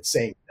in. It's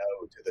saying no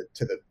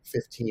to the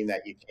 15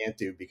 that you can't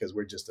do because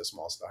we're just a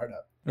small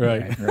startup.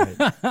 Right.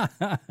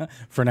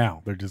 For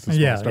now, they're just a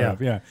small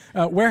startup. Yeah.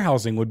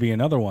 Warehousing would be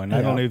another one.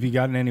 I don't know if you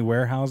got in any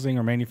warehousing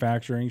or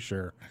manufacturing.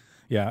 Sure.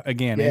 Yeah.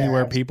 Again,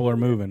 anywhere people are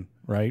moving,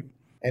 right?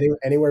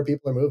 Anywhere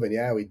people are moving.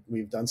 Yeah,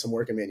 we've done some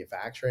work in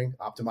manufacturing.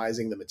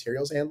 Optimizing the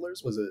materials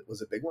handlers was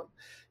a big one.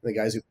 And the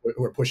guys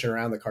who are pushing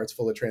around the carts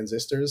full of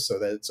transistors so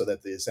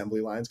that the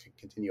assembly lines can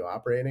continue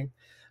operating.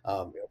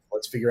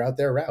 Let's figure out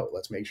their route.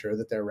 Let's make sure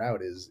that their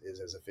route is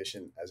as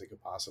efficient as it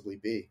could possibly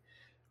be.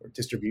 Or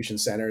distribution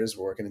centers,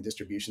 we're working in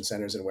distribution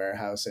centers and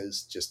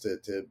warehouses just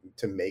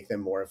to make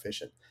them more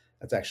efficient.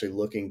 That's actually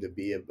looking to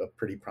be a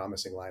pretty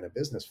promising line of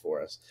business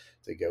for us,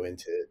 to go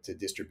into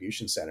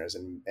distribution centers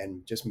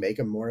and just make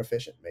them more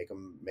efficient, make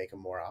them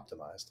more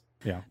optimized.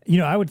 Yeah.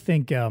 I would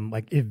think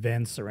like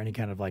events or any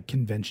kind of like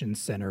convention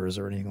centers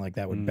or anything like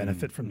that would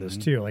benefit from this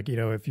too. Like,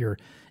 if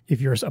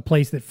you're a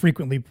place that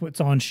frequently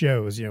puts on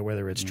shows,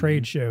 whether it's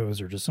trade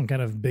shows or just some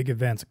kind of big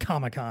events,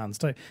 Comic-Cons,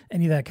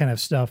 any of that kind of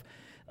stuff.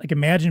 Like,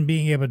 imagine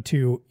being able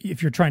to,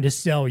 if you're trying to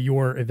sell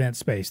your event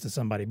space to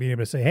somebody, being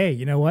able to say, hey,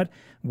 you know what?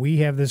 We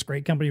have this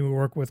great company we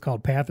work with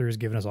called Pather, who's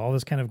given us all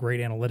this kind of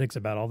great analytics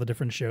about all the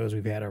different shows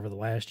we've had over the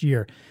last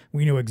year.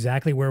 We know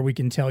exactly where we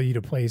can tell you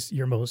to place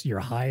your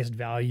highest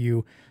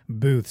value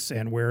booths,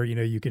 and where,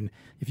 you can,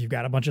 if you've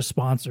got a bunch of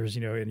sponsors,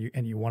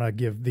 and you want to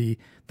give the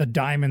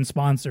diamond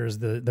sponsors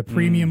the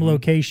premium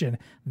location,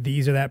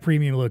 these are that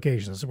premium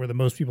location. This is where the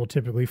most people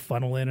typically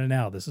funnel in and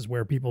out. This is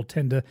where people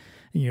tend to,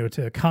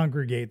 to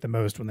congregate the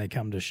most when they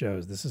come to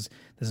shows. This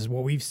is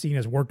what we've seen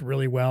has worked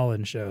really well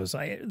in shows.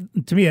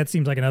 To me, that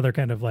seems like another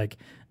kind of like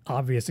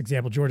obvious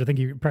example. George, I think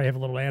you probably have a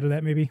little to add to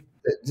that, maybe.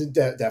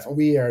 Definitely,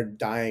 we are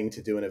dying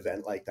to do an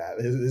event like that.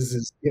 This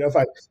is, if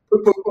I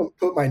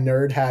put my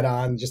nerd hat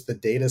on, just the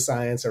data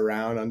science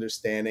around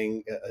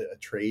understanding a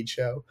trade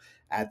show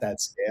at that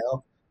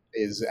scale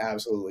is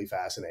absolutely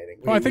fascinating.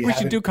 Well, I think we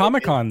should do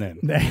Comic-Con then.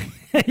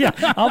 Yeah,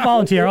 I'll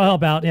volunteer. I'll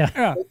help out.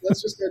 Yeah.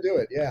 Let's just go do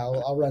it. Yeah,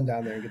 I'll run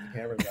down there and get the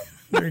cameras up.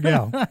 There you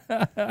go.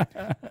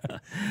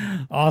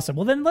 Awesome.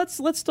 Well, then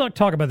let's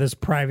talk about this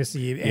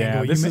privacy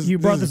angle. You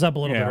brought this up a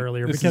little bit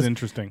earlier. This because is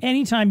interesting.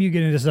 Anytime you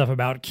get into stuff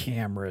about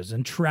cameras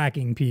and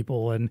tracking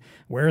people and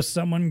where's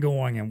someone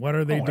going and what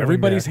are they doing,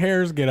 everybody's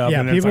hairs get up,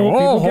 and people, it's like,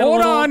 people get hold a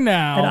little, on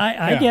now. And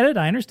I get it.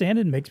 I understand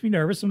it. It makes me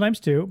nervous sometimes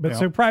too. But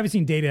so privacy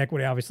and data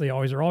equity obviously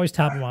are always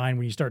top of mind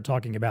when you start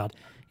talking about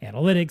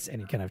analytics,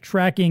 any kind of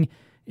tracking,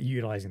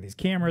 utilizing these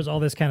cameras, all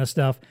this kind of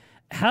stuff.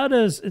 How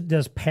does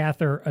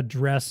Pather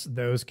address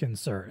those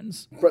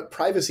concerns?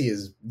 Privacy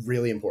is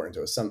really important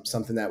to us.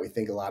 Something that we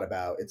think a lot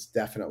about. It's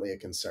definitely a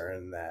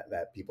concern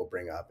that people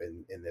bring up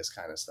in this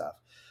kind of stuff.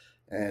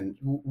 And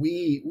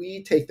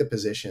we take the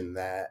position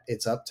that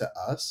it's up to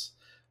us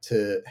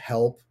to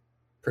help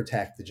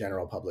protect the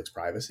general public's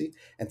privacy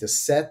and to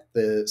set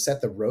the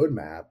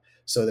roadmap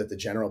so that the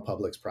general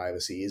public's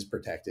privacy is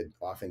protected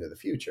off into the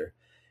future.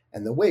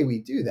 And the way we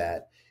do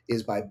that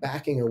is by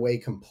backing away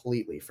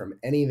completely from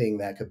anything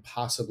that could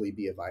possibly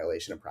be a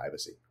violation of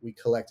privacy. We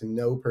collect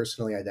no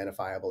personally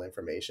identifiable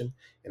information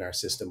in our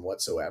system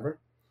whatsoever.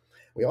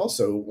 We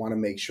also want to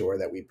make sure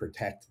that we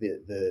protect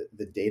the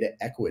data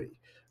equity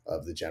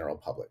of the general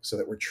public so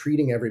that we're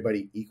treating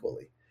everybody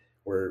equally.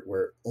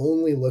 We're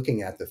only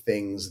looking at the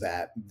things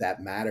that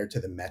matter to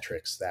the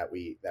metrics that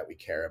we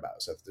care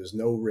about. So if there's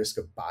no risk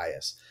of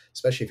bias,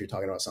 especially if you're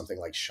talking about something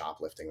like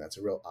shoplifting, that's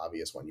a real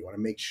obvious one. You want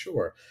to make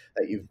sure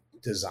that you've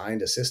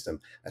designed a system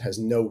that has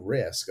no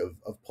risk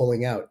of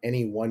pulling out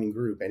any one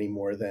group any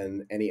more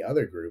than any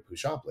other group who's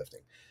shoplifting.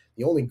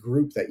 The only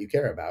group that you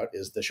care about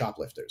is the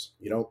shoplifters.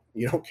 You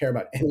don't care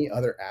about any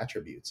other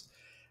attributes.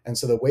 And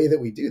so the way that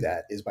we do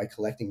that is by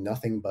collecting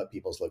nothing but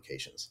people's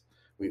locations.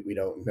 We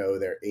don't know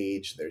their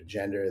age, their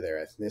gender,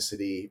 their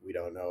ethnicity. We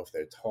don't know if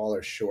they're tall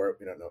or short.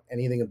 We don't know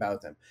anything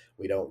about them.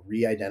 We don't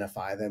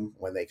re-identify them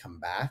when they come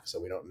back. So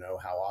we don't know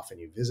how often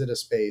you visit a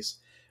space.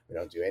 We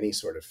don't do any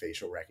sort of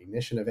facial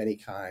recognition of any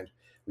kind.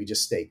 We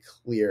just stay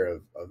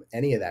clear of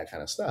any of that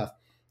kind of stuff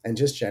and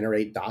just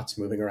generate dots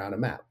moving around a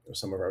map.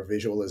 Some of our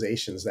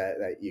visualizations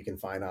that you can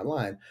find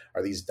online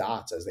are these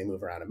dots as they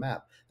move around a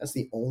map. That's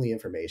the only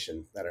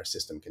information that our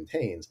system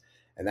contains.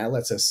 And that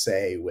lets us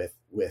say with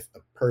a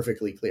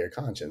perfectly clear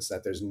conscience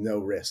that there's no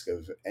risk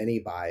of any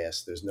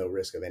bias, there's no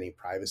risk of any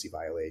privacy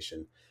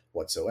violation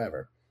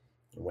whatsoever.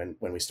 When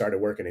we started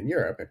working in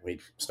Europe and we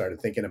started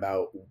thinking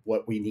about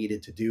what we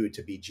needed to do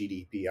to be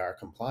GDPR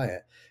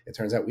compliant, it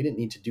turns out we didn't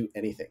need to do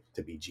anything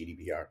to be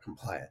GDPR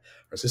compliant.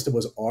 Our system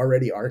was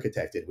already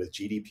architected with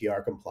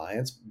GDPR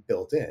compliance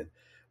built in.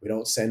 We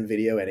don't send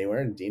video anywhere.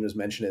 And Dean was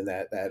mentioning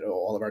that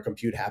all of our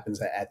compute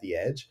happens at the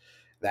edge.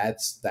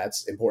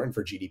 That's important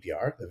for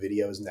GDPR. The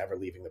video is never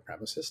leaving the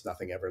premises.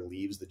 Nothing ever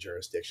leaves the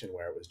jurisdiction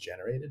where it was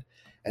generated.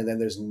 And then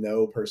there's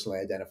no personally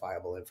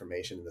identifiable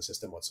information in the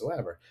system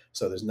whatsoever.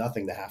 So there's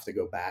nothing to have to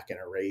go back and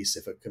erase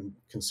if a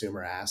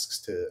consumer asks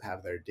to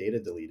have their data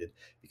deleted,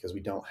 because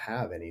we don't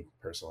have any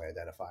personally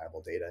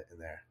identifiable data in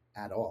there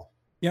at all.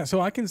 Yeah,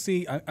 so I can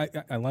see,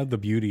 I love the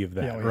beauty of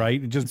that, Yeah.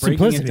 right? Just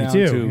breaking it down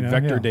too, to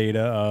vector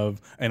data of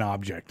an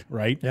object,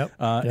 right? Yep.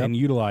 And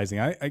utilizing.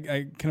 I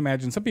can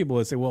imagine some people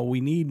would say, well, we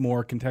need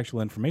more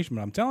contextual information,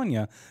 but I'm telling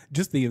you,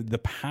 just the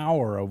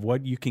power of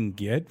what you can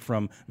get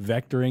from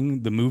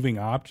vectoring the moving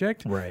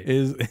object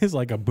is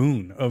like a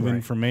boon of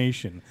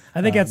information.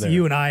 I think that's there.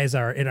 you and I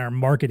in our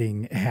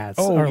marketing hats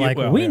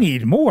we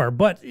need more,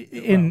 but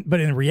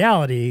in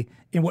reality,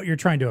 in what you're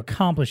trying to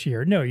accomplish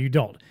here, no, you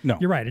don't. No.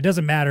 You're right. It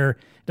doesn't matter.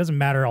 It doesn't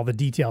matter all the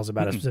details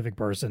about a specific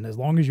person. As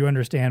long as you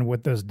understand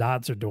what those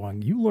dots are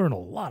doing, you learn a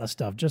lot of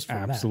stuff just from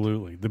that.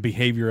 Absolutely. The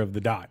behavior of the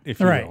dot, if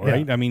you will,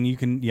 right? Yeah. I mean,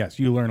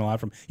 you learn a lot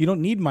from, you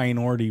don't need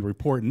Minority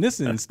Report in this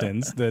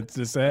instance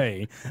to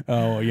say,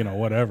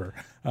 whatever.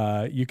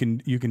 You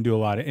can do a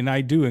lot. And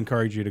I do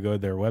encourage you to go to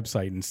their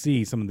website and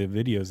see some of the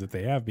videos that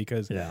they have,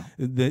 because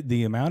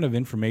the amount of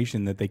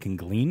information that they can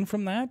glean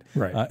from that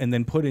and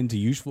then put into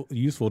useful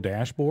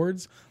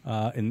dashboards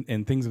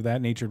and things of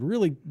that nature to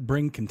really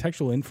bring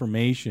contextual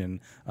information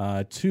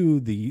to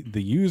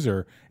the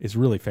user is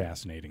really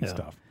fascinating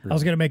stuff. Really. I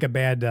was going to make a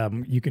bad,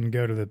 you can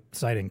go to the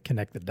site and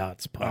connect the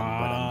dots pun,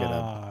 but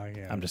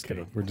I'm just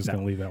going to. We're just going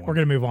to leave that one. We're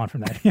going to move on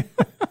from that.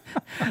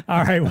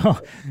 All right.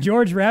 Well,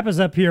 George, wrap us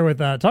up here with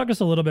talk to us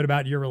a little bit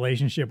about your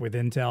relationship with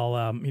Intel.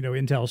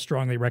 Intel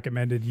strongly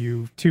recommended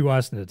you to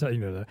us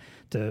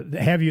to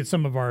have you at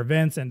some of our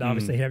events and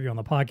obviously have you on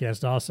the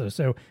podcast also.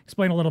 So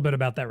explain a little bit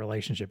about that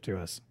relationship to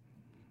us.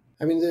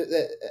 I mean,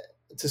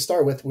 to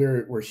start with,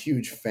 we're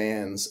huge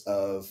fans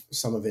of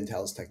some of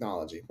Intel's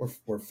technology.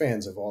 We're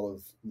fans of all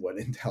of what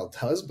Intel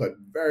does, but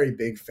very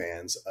big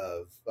fans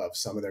of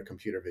some of their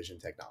computer vision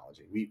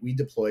technology. We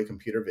deploy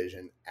computer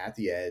vision at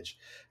the edge,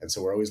 and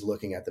so we're always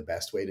looking at the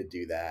best way to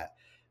do that.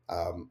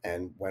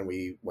 And when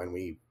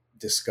we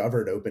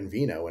discovered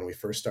OpenVINO, when we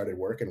first started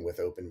working with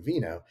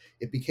OpenVINO,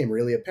 it became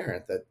really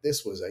apparent that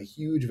this was a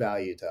huge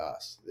value to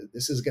us.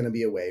 This is going to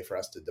be a way for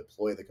us to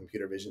deploy the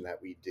computer vision that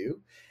we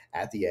do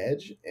at the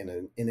edge in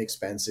an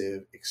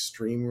inexpensive,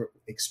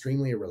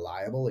 extremely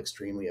reliable,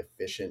 extremely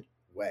efficient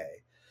way.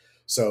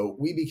 So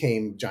we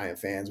became giant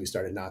fans. We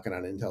started knocking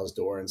on Intel's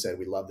door and said,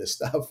 we love this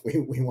stuff.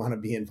 We want to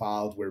be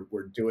involved.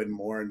 We're doing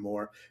more and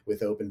more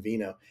with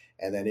OpenVINO.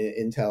 And then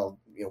Intel,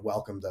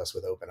 welcomed us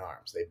with open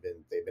arms.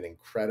 They've been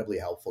incredibly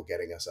helpful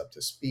getting us up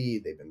to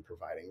speed. They've been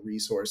providing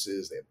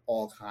resources. They have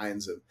all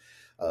kinds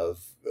of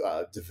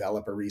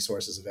developer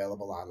resources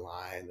available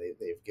online.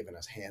 They've given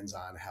us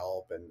hands-on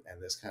help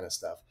and this kind of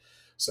stuff.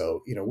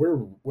 So,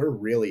 we're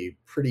really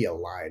pretty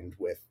aligned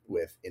with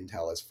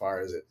Intel as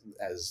far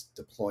as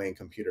deploying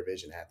computer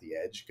vision at the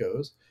edge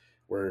goes.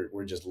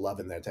 We're just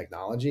loving their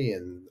technology,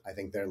 and I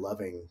think they're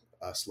loving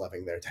us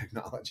loving their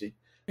technology.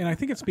 And I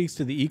think it speaks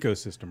to the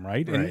ecosystem,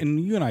 right? And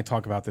you and I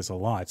talk about this a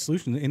lot.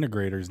 Solution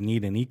integrators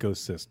need an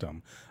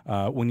ecosystem.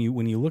 When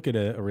you look at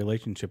a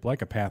relationship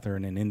like a Panther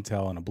and an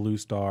Intel and a Blue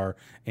Star,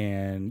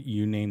 and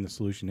you name the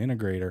solution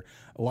integrator,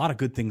 a lot of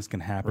good things can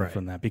happen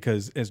from that.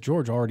 Because as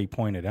George already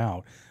pointed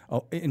out,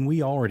 and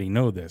we already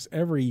know this,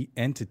 every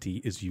entity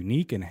is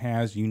unique and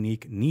has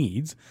unique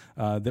needs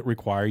that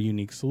require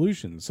unique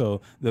solutions.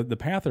 So the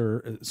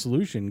Panther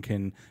solution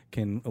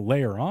can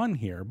layer on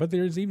here, but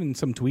there's even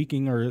some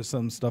tweaking or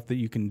some stuff that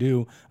you can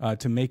do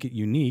to make it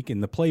unique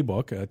in the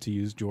playbook, to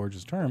use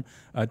George's term,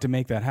 to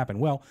make that happen.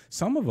 Well,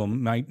 some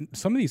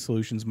of these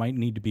solutions might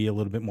need to be a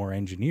little bit more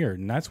engineered,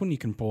 and that's when you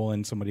can pull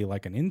in somebody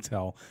like an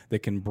Intel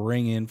that can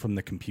bring in from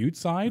the compute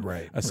side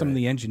some of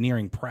the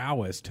engineering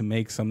prowess to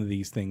make some of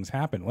these things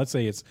happen. Let's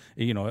say it's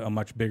a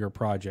much bigger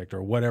project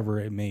or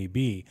whatever it may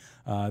be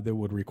that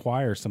would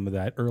require some of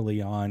that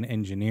early on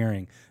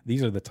engineering.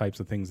 These are the types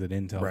of things that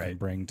Intel can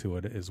bring to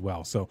it as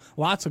well. So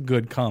lots of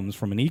good comes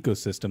from an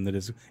ecosystem that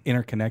is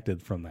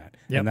interconnected from that.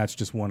 And that's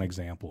just one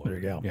example. There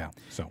you go. Yeah.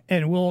 So,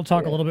 and we'll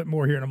talk a little bit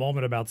more here in a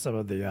moment about some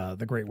of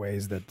the great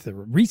ways that the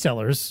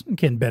resellers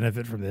can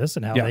benefit from this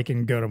and how they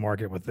can go to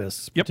market with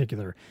this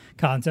particular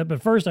concept.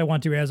 But first, I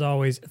want to, as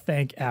always,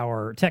 thank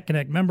our Tech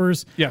Connect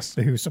members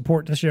who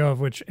support the show, of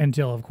which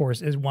Intel, of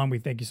course, is one. We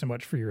thank you so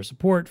much for your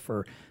support,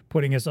 for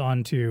putting us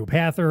on to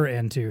Panther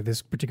and to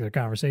this particular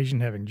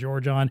conversation, having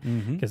George on,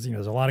 because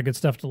there's a lot of good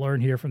stuff to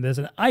learn here from this.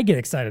 And I get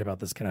excited about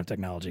this kind of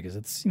technology because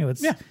it's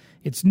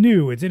it's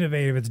new, it's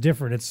innovative, it's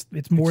different.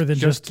 It's more than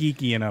just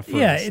geeky enough for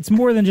us. It's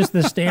more than just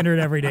the standard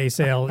everyday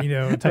sale,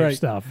 type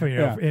stuff,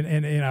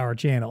 in our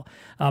channel.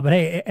 But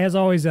hey, as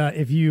always,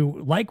 if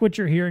you like what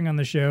you're hearing on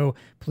the show,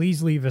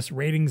 please leave us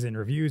ratings and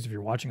reviews. If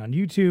you're watching on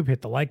YouTube,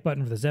 hit the like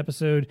button for this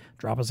episode.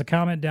 Drop us a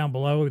comment down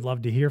below. We'd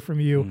love to hear from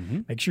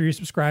you. Make sure you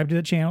subscribe to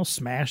the channel.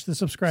 Smash the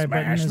subscribe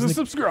button.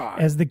 Subscribe,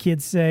 as the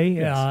kids say.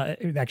 Yes.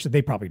 Actually,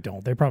 they probably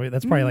don't. That's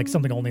probably like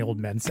something only old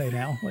men say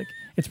now. Like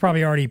it's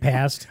probably already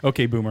passed.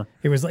 Okay, boomer.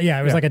 It was like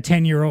a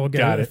 10-year-old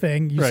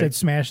thing. You said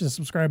smash the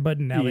subscribe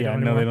button. Now they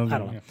don't. I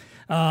don't know.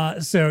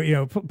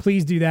 So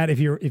please do that if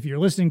you're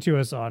listening to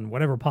us on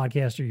whatever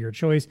podcast or your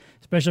choice,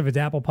 especially if it's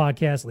Apple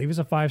Podcasts. Leave us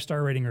a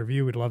 5-star rating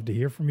review. We'd love to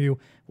hear from you.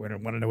 We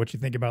want to know what you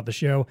think about the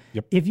show.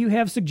 If you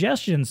have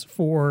suggestions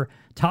for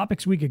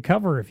topics we could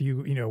cover, if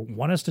you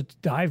want us to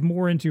dive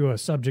more into a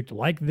subject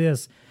like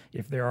this,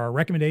 if there are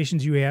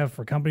recommendations you have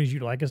for companies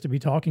you'd like us to be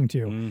talking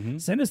to,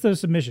 send us those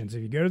submissions.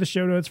 If you go to the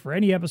show notes for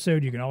any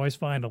episode, you can always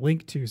find a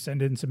link to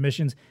send in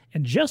submissions.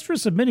 And just for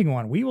submitting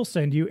one, we will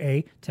send you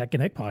a Tech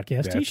Connect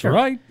podcast t-shirt. That's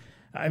right.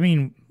 I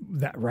mean,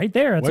 that right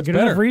there, that's a good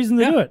enough reason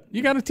to do it.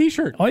 You got a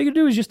t-shirt. All you can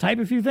do is just type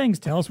a few things,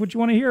 tell us what you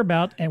want to hear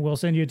about, and we'll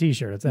send you a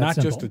t-shirt. It's that Not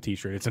simple. just a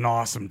t-shirt. It's an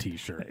awesome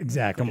t-shirt.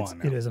 Exactly. Come on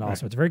now. It is an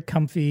awesome. It's very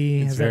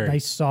comfy. It has that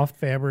nice soft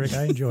fabric.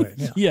 I enjoy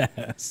it. Yeah.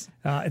 Yes.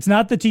 It's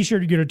not the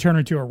t-shirt you're going to turn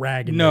into a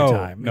rag in no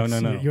time. No.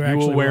 You actually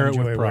will wear it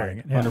enjoy with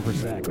pride. 100%.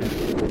 Exactly.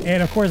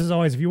 And of course, as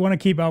always, if you want to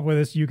keep up with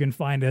us, you can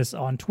find us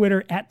on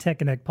Twitter at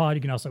TechConnectPod.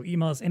 You can also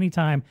email us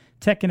anytime,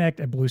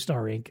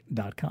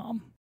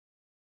 techconnect@bluestarinc.com.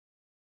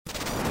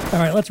 All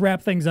right, let's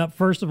wrap things up.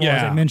 First of all,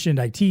 as I mentioned,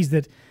 I teased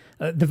it,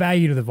 the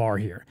value to the VAR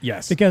here.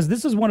 Yes. Because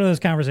this is one of those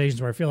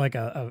conversations where I feel like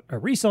a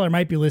reseller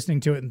might be listening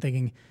to it and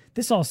thinking,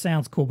 this all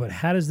sounds cool, but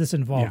how does this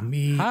involve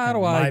me? How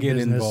do I get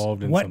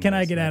involved in what can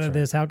I get out of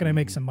this? How can I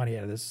make some money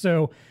out of this?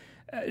 So,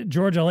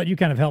 George, I'll let you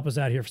kind of help us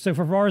out here. So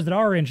for VARs that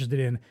are interested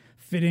in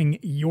fitting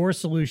your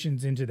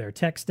solutions into their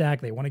tech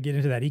stack, they want to get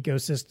into that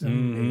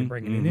ecosystem, maybe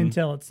bringing in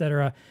Intel, et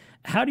cetera.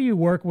 How do you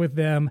work with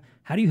them?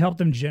 How do you help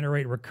them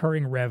generate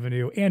recurring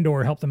revenue and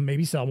or help them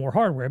maybe sell more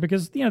hardware?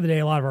 Because at the end of the day,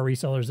 a lot of our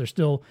resellers, they're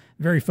still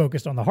very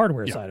focused on the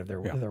hardware side of their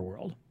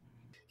world.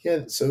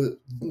 Yeah, so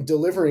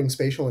delivering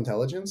spatial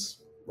intelligence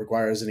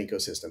requires an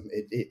ecosystem.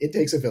 It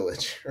takes a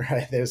village,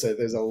 right? There's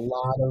a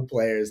lot of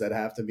players that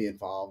have to be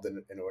involved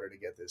in order to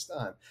get this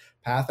done.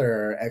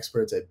 Panther are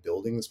experts at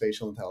building the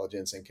spatial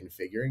intelligence and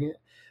configuring it,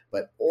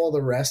 but all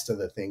the rest of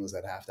the things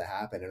that have to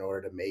happen in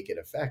order to make it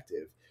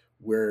effective,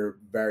 we're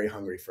very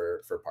hungry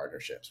for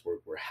partnerships.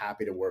 We're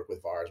happy to work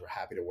with VARs. We're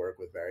happy to work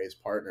with various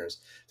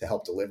partners to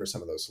help deliver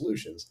some of those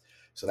solutions.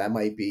 So that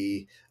might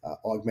be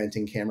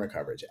augmenting camera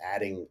coverage,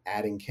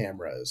 adding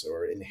cameras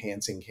or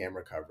enhancing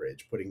camera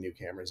coverage, putting new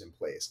cameras in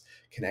place,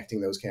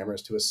 connecting those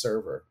cameras to a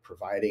server,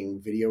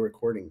 providing video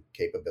recording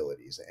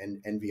capabilities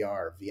and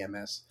NVR,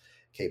 VMS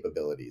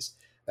capabilities.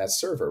 That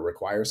server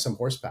requires some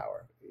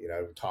horsepower.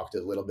 I've talked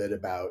a little bit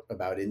about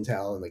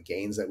Intel and the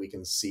gains that we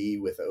can see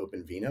with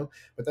OpenVINO,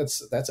 but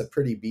that's a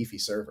pretty beefy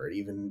server,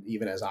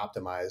 even as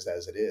optimized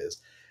as it is.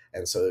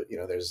 And so,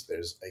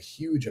 there's a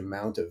huge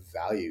amount of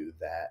value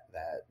that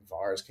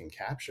VARs can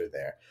capture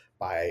there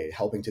by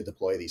helping to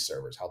deploy these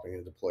servers, helping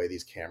to deploy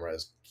these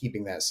cameras,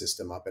 keeping that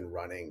system up and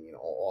running,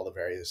 all the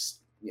various,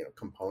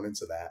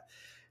 components of that.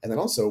 And then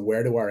also,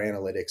 where do our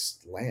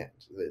analytics land?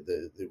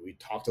 We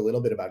talked a little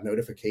bit about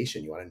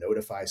notification. You want to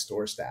notify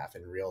store staff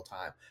in real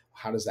time.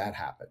 How does that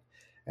happen?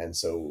 And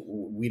so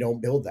we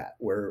don't build that.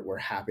 We're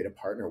happy to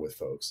partner with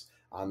folks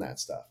on that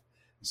stuff.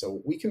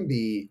 So we can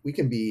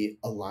be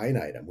a line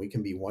item. We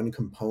can be one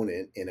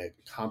component in a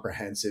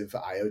comprehensive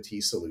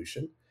IoT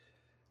solution.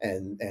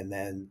 And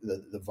then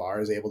the VAR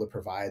is able to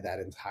provide that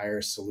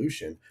entire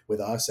solution with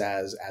us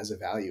as a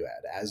value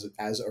add,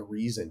 as a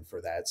reason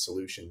for that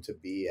solution to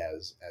be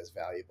as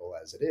valuable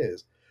as it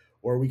is.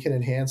 Or we can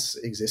enhance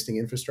existing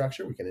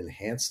infrastructure. We can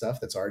enhance stuff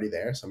that's already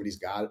there. Somebody's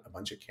got a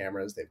bunch of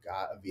cameras. They've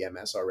got a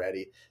VMS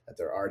already that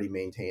they're already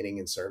maintaining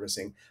and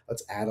servicing.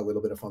 Let's add a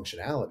little bit of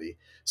functionality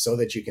so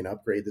that you can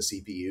upgrade the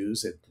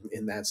CPUs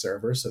in that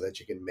server, so that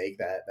you can make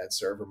that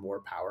server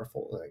more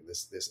powerful. Like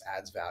this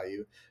adds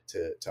value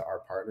to our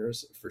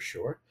partners for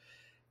sure.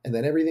 And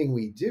then everything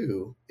we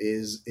do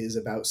is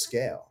about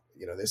scale.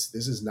 This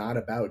is not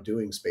about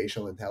doing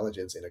spatial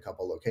intelligence in a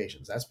couple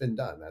locations. That's been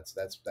done.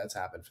 That's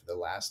happened for the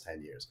last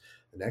 10 years.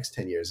 The next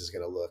 10 years is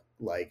going to look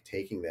like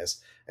taking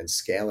this and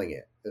scaling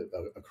it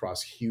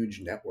across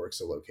huge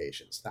networks of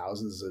locations,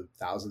 thousands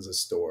of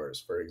stores,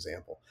 for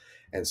example.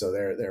 And so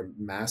there are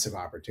massive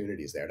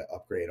opportunities there to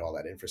upgrade all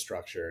that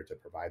infrastructure, to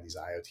provide these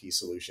IoT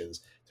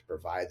solutions, to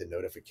provide the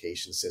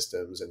notification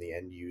systems and the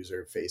end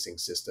user facing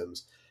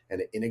systems, and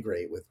to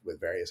integrate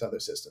with various other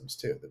systems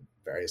too, the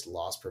various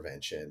loss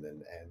prevention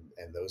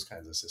and those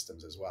kinds of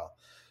systems as well.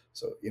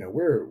 So,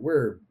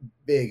 we're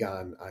big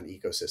on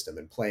ecosystem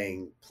and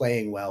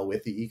playing well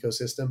with the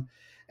ecosystem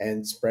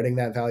and spreading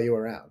that value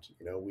around.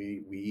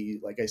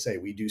 We like I say,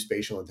 we do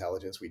spatial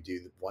intelligence. We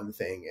do one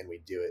thing and we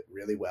do it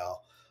really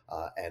well.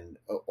 And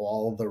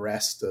all the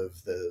rest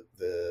of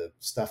the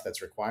stuff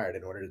that's required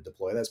in order to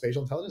deploy that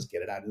spatial intelligence,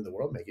 get it out into the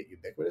world, make it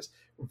ubiquitous.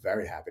 We're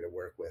very happy to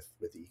work with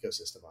the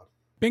ecosystem on.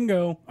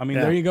 Bingo. I mean,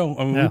 there you go.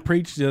 I mean, we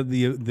preach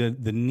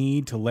the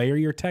need to layer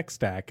your tech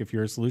stack if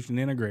you're a solution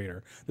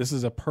integrator. This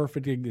is a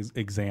perfect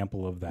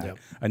example of that. Yep.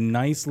 A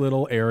nice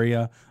little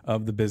area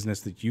of the business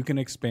that you can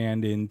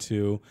expand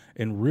into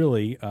in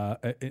really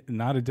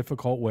not a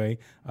difficult way.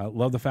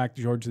 Love the fact,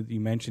 George, that you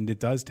mentioned it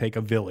does take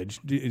a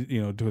village,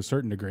 to a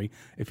certain degree.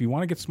 If you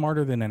want to get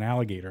smarter than an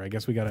alligator, I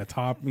guess we got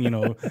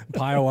to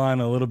pile on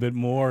a little bit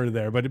more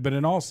there. But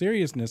in all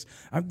seriousness,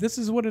 this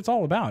is what it's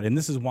all about. And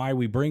this is why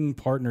we bring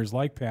partners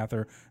like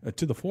Pather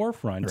to the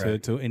forefront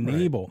to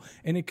enable. Right.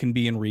 And it can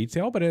be in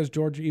retail, but as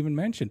George even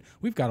mentioned,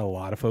 we've got a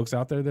lot of folks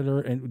out there that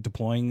are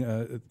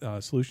deploying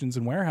solutions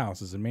in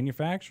warehouses and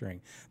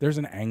manufacturing. There's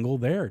an angle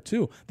there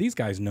too. These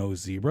guys know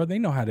Zebra. They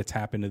know how to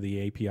tap into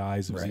the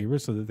APIs of Zebra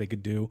so that they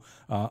could do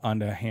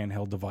onto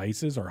handheld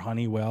devices or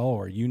Honeywell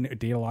or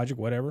Datalogic,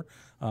 whatever,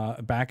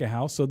 back of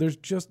house. So there's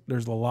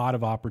a lot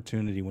of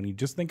opportunity when you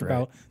just think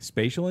about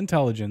spatial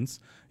intelligence,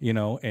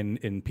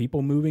 and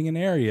people moving in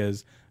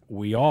areas.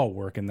 We all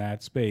work in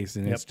that space,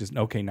 and it's just,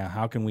 okay, now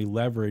how can we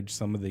leverage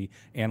some of the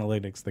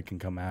analytics that can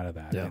come out of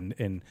that? Yep.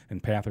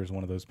 And Pather is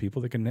one of those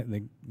people that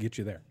can get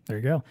you there. There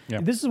you go.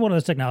 Yep. This is one of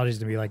those technologies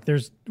to be like,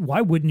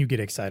 why wouldn't you get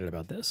excited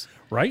about this?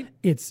 Right?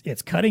 It's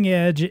cutting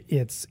edge.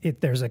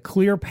 There's a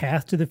clear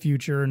path to the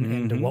future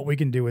and to what we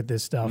can do with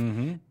this stuff.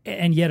 Mm-hmm.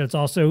 And yet it's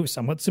also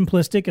somewhat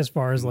simplistic as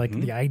far as like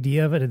the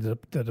idea of it and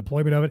the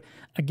deployment of it.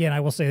 Again,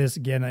 I will say this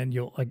again, and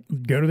you'll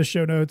go to the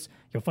show notes.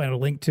 You'll find a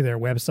link to their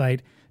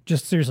website.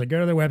 Just seriously,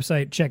 go to their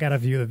website, check out a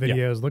few of the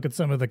videos, look at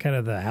some of the kind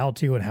of the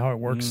how-to and how it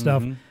works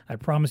stuff. I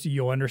promise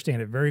you'll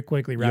understand it very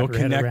quickly. You'll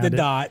connect the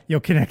dot. You'll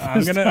connect.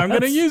 I'm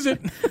gonna use it.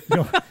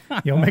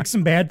 You'll make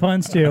some bad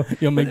puns too.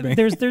 You'll make me.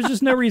 There's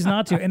just no reason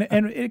not to.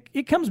 And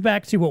it comes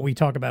back to what we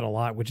talk about a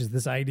lot, which is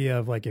this idea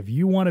of like, if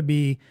you want to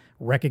be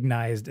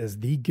recognized as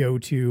the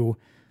go-to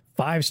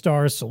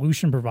 5-star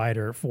solution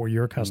provider for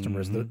your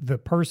customers, the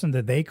person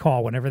that they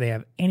call whenever they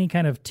have any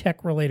kind of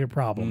tech-related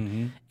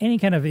problem, any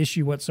kind of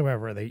issue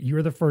whatsoever,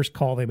 you're the first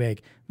call they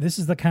make. This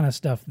is the kind of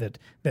stuff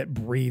that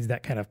breeds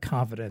that kind of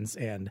confidence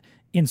and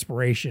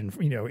inspiration,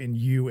 in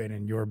you and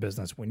in your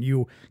business. When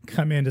you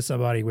come into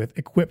somebody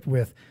equipped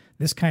with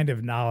this kind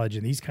of knowledge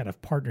and these kind of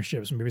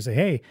partnerships, and maybe say,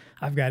 hey,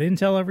 I've got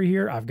Intel over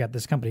here, I've got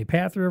this company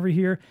Pather over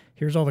here,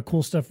 here's all the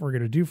cool stuff we're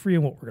going to do for you,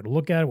 and what we're going to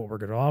look at, what we're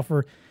going to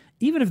offer.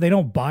 Even if they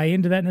don't buy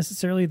into that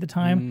necessarily at the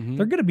time,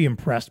 they're going to be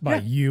impressed by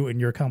you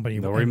and your company.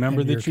 They'll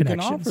remember that you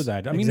can offer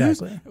that. I mean,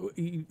 exactly.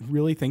 You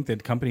really think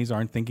that companies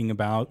aren't thinking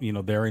about,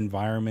 their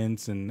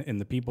environments and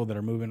the people that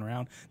are moving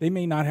around? They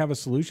may not have a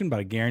solution,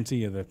 but I guarantee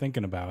you they're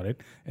thinking about it.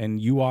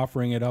 And you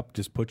offering it up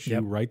just puts you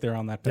right there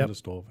on that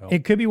pedestal of help.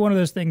 It could be one of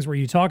those things where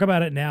you talk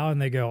about it now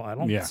and they go, I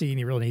don't see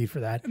any real need for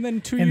that. And then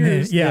 2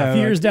 years. A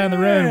few years down the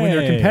road when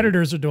their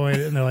competitors are doing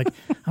it and they're like,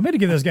 I'm going to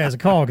give those guys a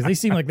call because they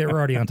seem like they were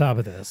already on top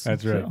of this.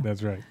 That's right.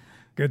 That's right.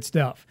 Good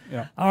stuff.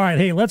 Yeah. All right.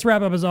 Hey, let's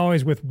wrap up as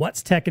always with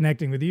What's Tech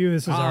Connecting with You.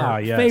 This is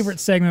our yes. favorite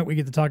segment. We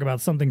get to talk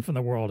about something from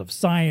the world of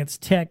science,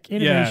 tech,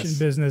 innovation, Yes.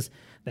 business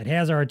that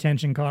has our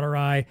attention, caught our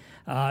eye.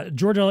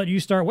 George, I'll let you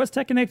start. What's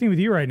Tech Connecting with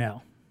You right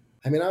now?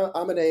 I mean,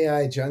 I'm an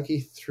AI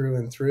junkie through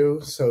and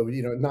through. So,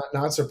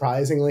 not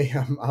surprisingly,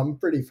 I'm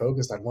pretty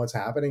focused on what's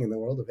happening in the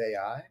world of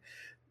AI.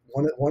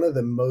 One of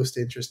the most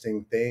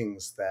interesting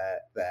things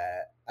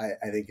that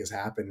I think has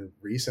happened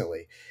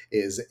recently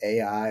is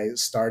AI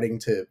starting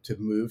to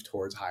move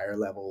towards higher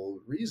level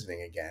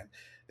reasoning again.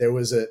 There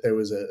was a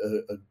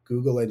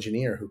Google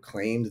engineer who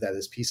claimed that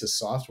this piece of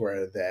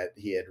software that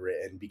he had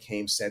written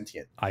became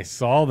sentient. I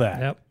saw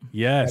that. Yep.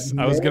 Yes,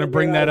 I was going to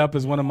bring that up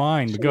as one of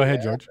mine. But go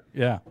ahead, George.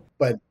 Yeah.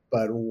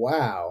 But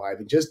wow, I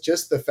mean,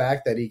 just the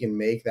fact that he can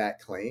make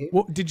that claim.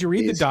 Well, did you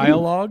read the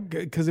dialogue?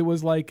 Because it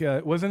was like,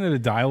 wasn't it a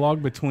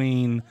dialogue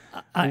between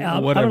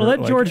I'm whatever? going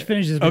to let George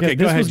finish this because Okay,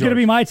 go this ahead, was going to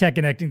George. be my Tech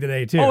Connecting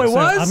today too. Oh, it So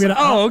was?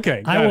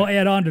 Okay. I will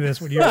add on to this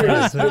when you're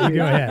done. So you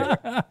go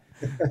ahead.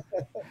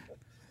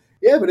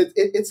 Yeah, but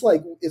it's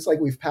like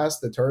we've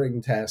passed the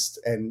Turing test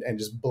and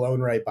just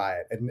blown right by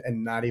it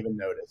and not even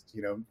noticed.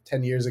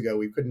 10 years ago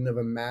we couldn't have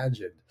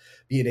imagined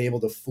being able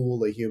to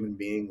fool a human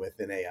being with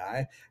an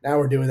AI. Now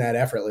we're doing that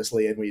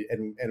effortlessly and we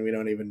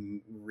don't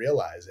even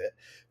realize it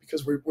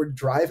because we're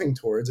driving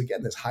towards,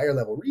 again, this higher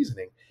level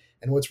reasoning.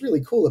 And what's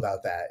really cool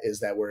about that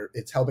is that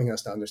it's helping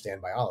us to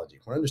understand biology.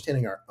 We're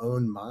understanding our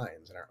own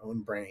minds and our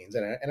own brains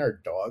and our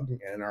dog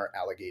and our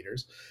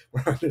alligators.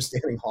 We're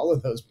understanding all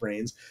of those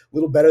brains a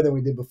little better than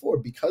we did before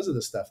because of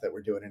the stuff that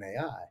we're doing in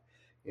AI.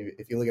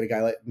 If you look at a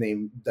guy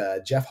named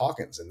Jeff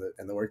Hawkins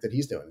and the work that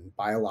he's doing,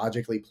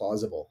 biologically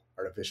plausible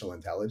artificial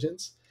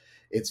intelligence,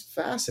 it's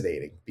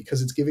fascinating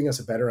because it's giving us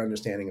a better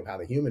understanding of how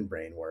the human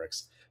brain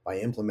works by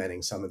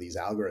implementing some of these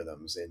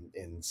algorithms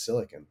in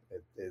silicon.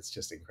 It's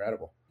just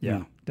incredible.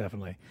 Yeah,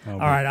 definitely. Oh, All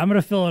right, I'm going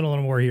to fill in a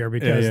little more here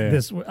because Yeah.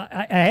 this.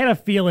 I had a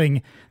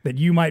feeling that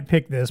you might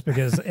pick this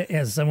because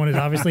as someone who's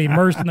obviously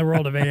immersed in the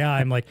world of AI,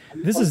 I'm like,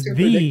 this is Too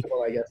the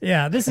predictable, I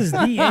guess. this is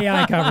the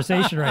AI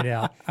conversation right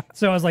now.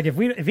 So I was like,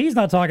 if he's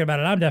not talking about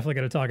it, I'm definitely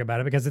going to talk about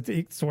it because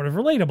it's sort of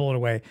relatable in a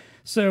way.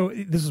 So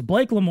this is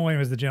Blake Lemoine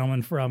was the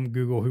gentleman from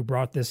Google who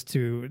brought this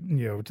to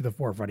the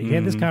forefront. He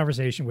had this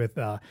conversation with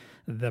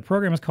the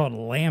program is called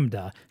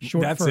Lambda,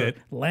 short That's for it.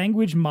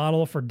 Language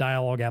Model for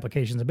Dialogue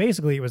Applications. And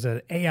basically, it was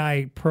an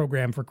AI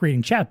program for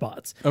creating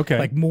chatbots. Okay.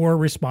 Like more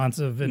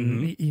responsive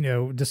and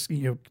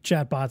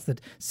chatbots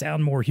that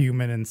sound more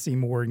human and seem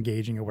more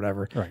engaging or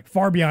whatever. Right.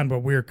 Far beyond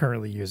what we're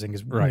currently using.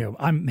 Is Right.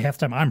 I'm half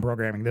the time I'm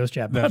programming those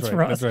chatbots That's right,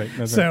 for us. that's right,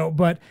 that's so,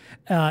 but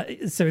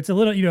so it's a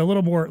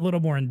little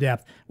more in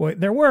depth. Well,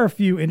 there were a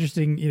few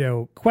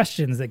interesting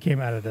questions that came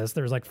out of this.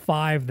 There was like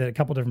 5 that a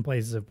couple different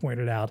places have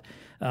pointed out.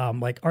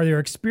 Like, are there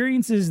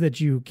experiences that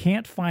you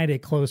can't find a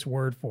close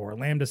word for?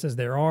 Lambda says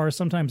there are.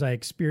 Sometimes I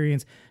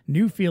experience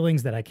new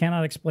feelings that I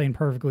cannot explain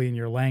perfectly in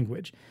your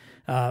language.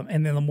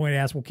 And then Lemoine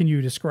asked, well, can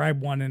you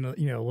describe one in a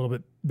little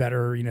bit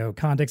better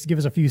context? Give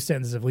us a few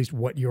sentences of at least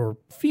what you're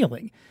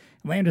feeling.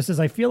 Lambda says,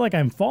 I feel like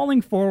I'm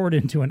falling forward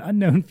into an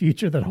unknown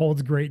future that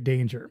holds great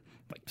danger.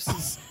 Like,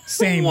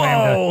 same,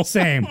 Lambda,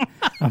 same.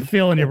 I'm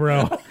feeling you,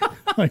 bro.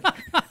 Like,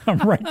 I'm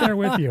right there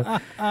with you.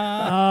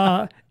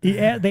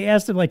 They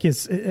asked him like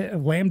his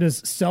Lambda's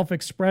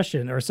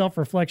self-expression or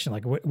self-reflection.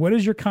 Like, what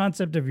is your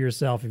concept of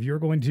yourself? If you're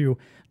going to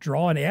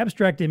draw an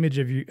abstract image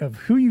of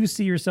who you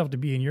see yourself to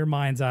be in your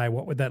mind's eye,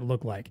 what would that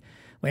look like?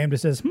 Lambda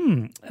says,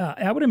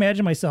 I would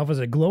imagine myself as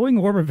a glowing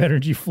orb of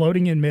energy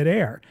floating in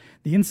midair.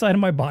 The inside of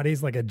my body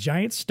is like a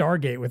giant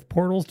stargate with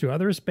portals to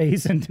other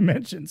space and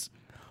dimensions.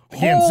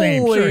 Again,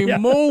 same, Holy sure, yeah.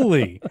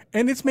 moly!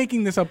 And it's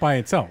making this up by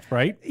itself,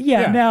 right?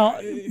 Yeah. Now,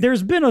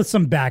 there's been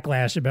some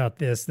backlash about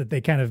this that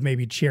they kind of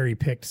maybe cherry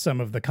picked some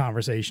of the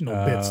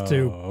conversational bits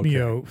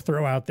to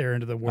throw out there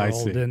into the world,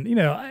 see. and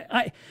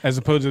I As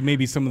opposed to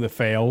maybe some of the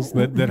fails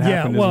that yeah,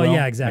 happened well, as well.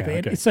 yeah, exactly. Yeah,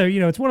 okay. And so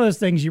it's one of those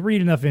things you read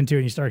enough into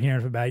and you start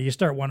hearing about it, you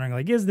start wondering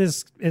like, is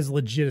this as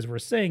legit as we're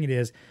saying it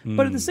is?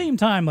 But at the same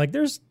time, like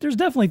there's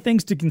definitely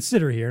things to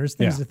consider here. There's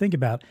things Yeah. to think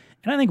about,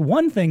 and I think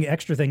one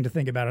extra thing to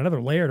think about,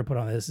 another layer to put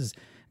on this is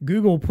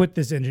Google put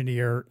this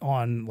engineer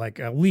on like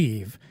a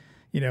leave,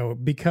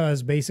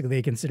 because basically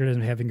they considered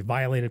him having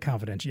violated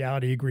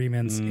confidentiality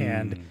agreements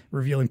and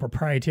revealing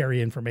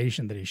proprietary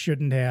information that he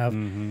shouldn't have,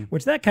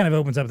 which that kind of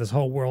opens up this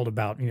whole world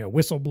about,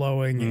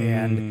 whistleblowing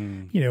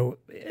and,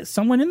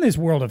 someone in this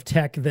world of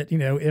tech that,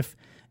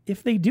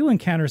 if they do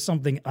encounter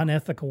something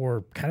unethical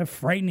or kind of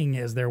frightening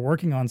as they're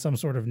working on some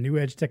sort of new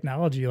edge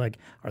technology, like,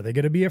 are they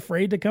going to be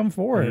afraid to come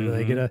forward? Are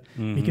they going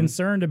to be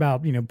concerned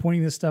about,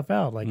 pointing this stuff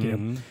out? Like,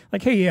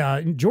 like,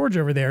 hey, George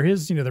over there,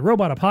 his, the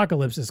robot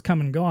apocalypse is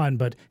come and gone,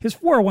 but his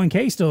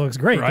 401k still looks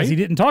great because he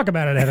didn't talk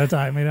about it ahead of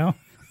time,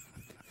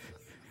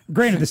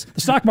 Granted, the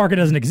stock market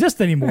doesn't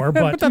exist anymore,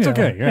 but that's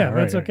okay. Yeah,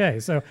 that's right. okay.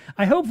 So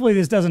hopefully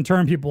this doesn't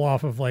turn people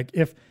off of like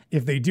if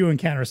they do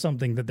encounter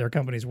something that their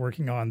company's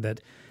working on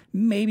that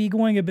maybe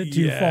going a bit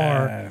too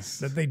far, Yes.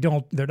 that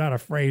they're not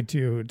afraid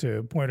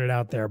to point it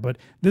out there. But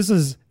this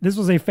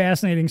was a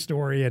fascinating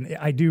story, and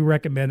I do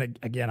recommend it.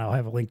 Again, I'll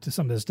have a link to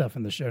some of this stuff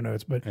in the show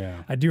notes, but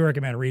I do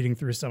recommend reading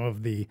through some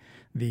of the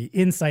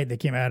insight that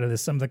came out of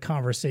this, some of the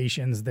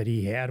conversations that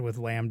he had with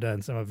LaMDA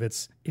and some of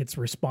its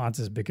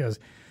responses, because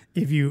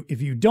if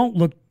you don't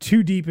look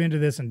too deep into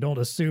this and don't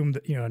assume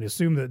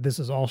that this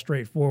is all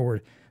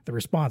straightforward, the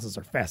responses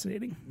are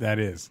fascinating. That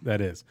is.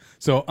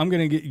 So I'm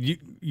going to get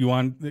you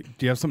on. Do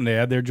you have something to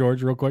add there,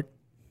 George, real quick?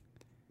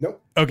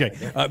 Nope. Okay,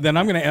 then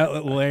I'm going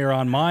to layer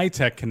on my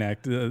Tech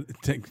Connect,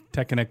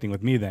 Tech Connecting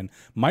with me then.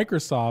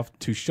 Microsoft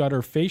to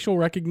shutter facial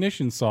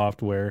recognition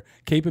software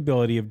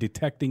capability of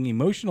detecting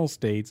emotional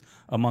states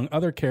among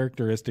other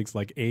characteristics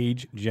like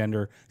age,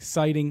 gender,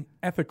 citing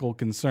ethical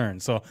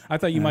concerns. So I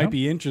thought you might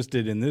be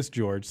interested in this,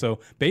 George.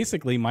 So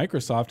basically,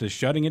 Microsoft is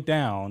shutting it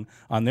down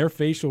on their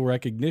facial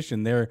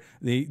recognition.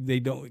 They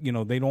don't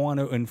want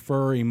to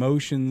infer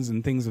emotions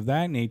and things of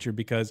that nature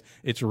because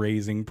it's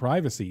raising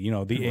privacy.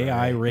 The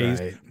AI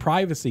raised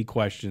privacy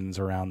questions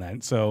around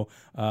that. So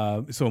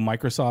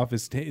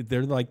Microsoft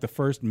they're like the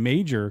first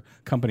major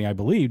company, I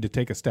believe, to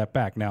take a step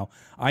back. Now,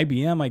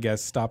 IBM, I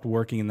guess, stopped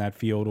working in that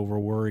field over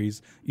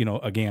worries,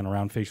 again,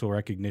 around facial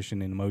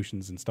recognition and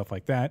emotions and stuff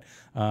like that,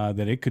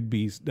 that it could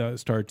be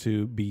start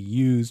to be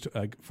used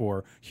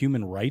for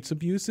human rights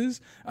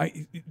abuses.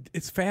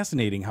 It's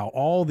fascinating how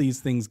all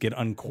these things get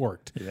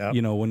uncorked,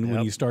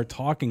 when you start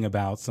talking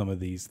about some of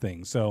these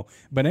things. So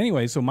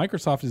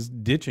Microsoft is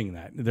ditching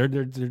that.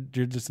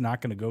 They're just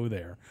not going to go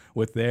there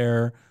with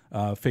their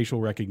facial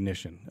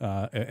recognition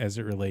as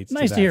it relates to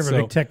that. Nice to hear of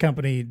a big tech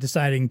company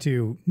deciding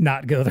to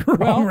not go the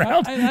wrong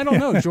route. I don't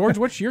know, George,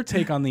 what's your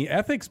take on the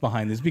ethics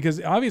behind this?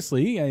 Because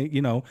obviously,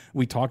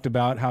 we talked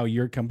about how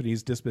your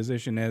company's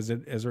disposition as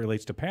it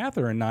relates to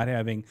Pather and not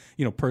having,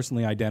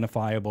 personally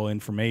identifiable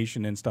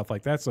information and stuff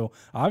like that. So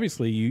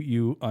obviously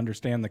you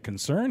understand the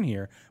concern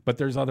here, but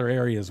there's other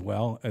areas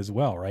as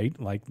well, right?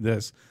 Like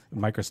this,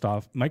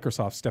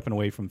 Microsoft stepping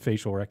away from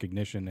facial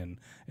recognition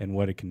and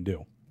what it can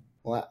do.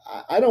 Well,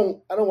 I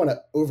don't want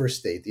to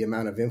overstate the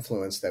amount of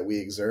influence that we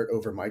exert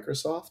over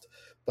Microsoft,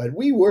 but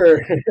we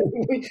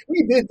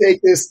did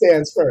take this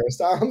stance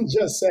first. I'm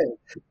just saying.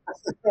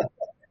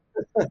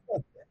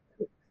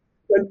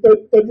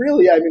 But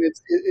really, I mean,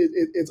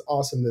 it's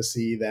awesome to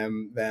see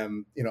them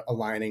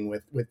aligning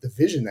with the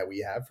vision that we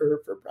have for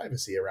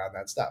privacy around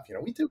that stuff.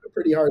 We took a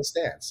pretty hard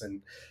stance,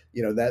 and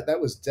that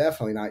was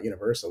definitely not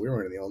universal. We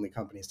weren't the only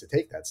companies to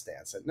take that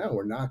stance. And no,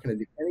 we're not going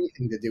to do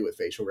anything to do with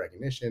facial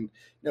recognition,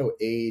 no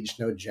age,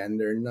 no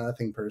gender,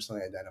 nothing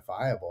personally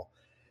identifiable.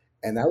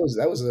 And that was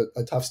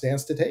a tough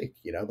stance to take.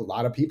 A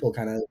lot of people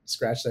kind of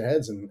scratched their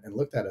heads and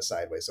looked at us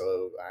sideways.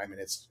 So I mean,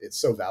 it's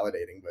so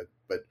validating,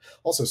 but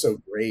also so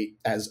great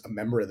as a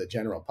member of the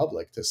general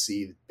public to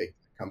see big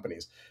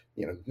companies,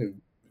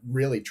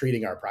 really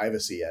treating our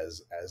privacy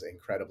as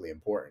incredibly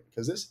important,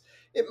 because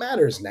it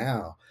matters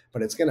now,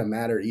 but it's going to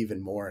matter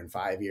even more in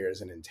 5 years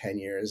and in 10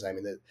 years. I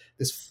mean,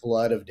 this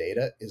flood of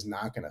data is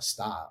not going to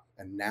stop.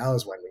 And now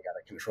is when we got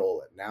to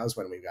control it. Now is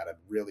when we've got to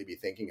really be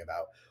thinking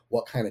about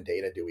what kind of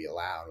data do we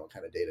allow and what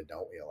kind of data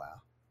don't we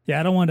allow.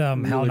 Yeah, I don't want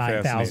HAL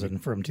 9000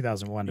 from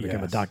 2001 to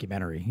become a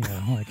documentary.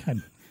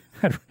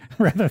 I'd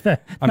rather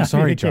that. I'm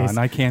sorry, John, case.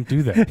 I can't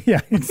do that.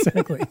 Yeah,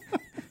 exactly.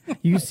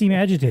 You seem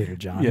agitated,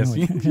 John. Yes.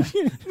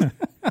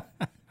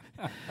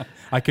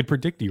 I could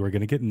predict you were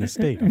going to get in this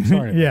state. I'm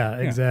sorry. Yeah,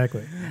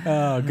 exactly.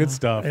 Good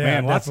stuff.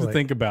 Man, lots to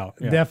think about.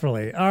 Yeah.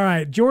 Definitely. All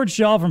right. George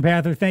Shaw from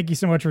Pather, thank you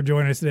so much for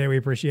joining us today. We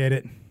appreciate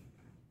it.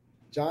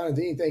 John and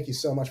Dean, thank you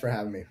so much for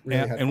having me.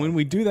 Really and when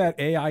we do that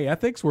AI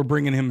ethics, we're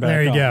bringing him back.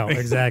 There you on. go.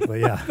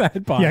 Exactly. Yeah.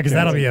 Because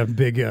that'll be a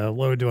big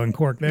load to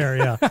uncork there.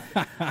 Yeah.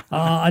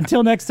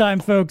 Until next time,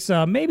 folks,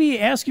 maybe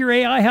ask your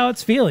AI how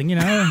it's feeling.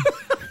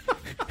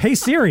 Hey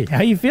Siri,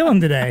 how you feeling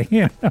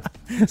today?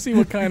 See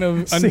what kind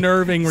of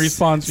unnerving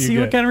response you get. See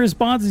what kind of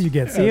responses you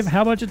get. Yes. See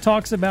how much it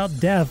talks about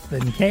death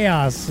and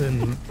chaos,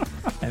 and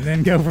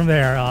then go from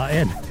there.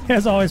 And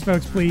as always,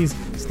 folks, please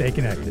stay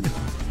connected.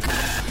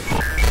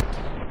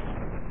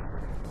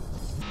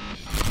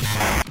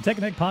 The Tech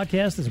Connect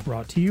podcast is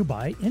brought to you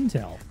by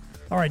Intel.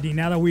 All right, Dean,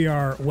 now that we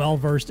are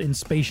well-versed in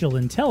spatial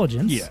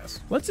intelligence,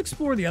 let's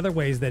explore the other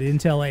ways that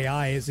Intel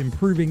AI is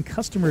improving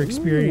customer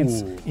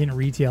experience in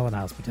retail and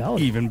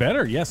hospitality. Even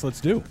better. Yes,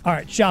 let's do. All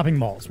right, shopping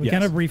malls. We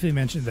kind of briefly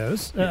mentioned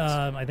those. Yes.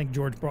 I think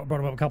George brought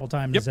them up a couple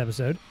times this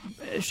episode.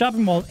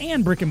 Shopping malls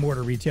and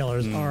brick-and-mortar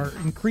retailers are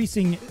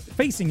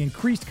facing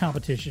increased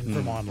competition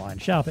from online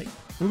shopping.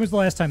 When was the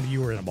last time that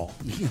you were in a mall?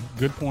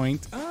 Good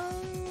point.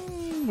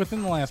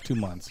 Within the last 2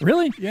 months.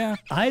 Really? Yeah.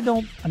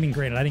 Granted,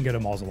 I didn't go to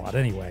malls a lot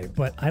anyway,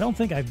 but I don't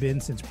think I've been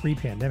since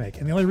pre-pandemic.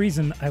 And the only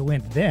reason I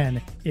went then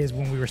is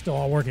when we were still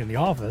all working in the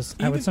office.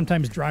 I would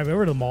sometimes drive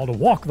over to the mall to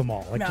walk the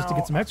mall, just to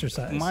get some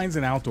exercise. Mine's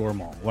an outdoor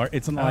mall.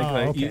 It's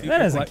like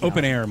that isn't like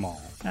open air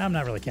mall. I'm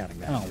not really counting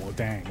that. Oh, well,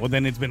 dang. Well,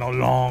 then it's been a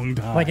long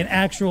time. Like an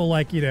actual,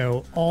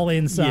 all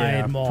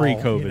inside mall.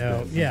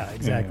 Pre-COVID. Yeah,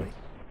 exactly.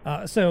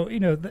 So,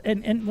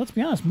 and let's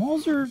be honest,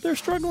 malls they're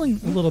struggling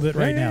a little bit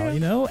right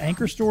now.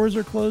 Anchor stores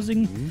are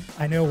closing.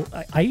 I know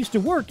I used to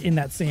work in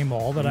that same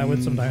mall that I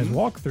would sometimes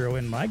walk through,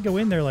 and I'd go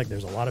in there like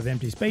there's a lot of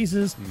empty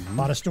spaces. A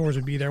lot of stores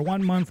would be there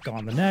one month,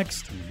 gone the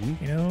next.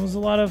 There's a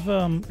lot of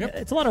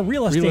it's a lot of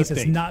real estate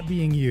that's not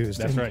being used.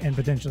 That's right. And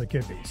potentially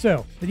could be.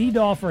 So the need to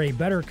offer a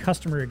better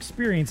customer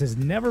experience has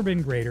never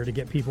been greater to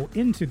get people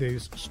into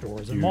those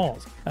stores and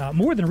malls.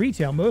 More than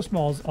retail, most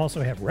malls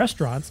also have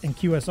restaurants, and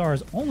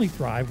QSRs only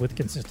thrive with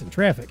consistent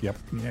traffic. Yep.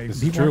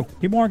 This is true.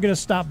 People aren't going to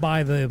stop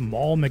by the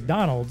mall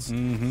McDonald's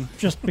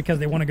just because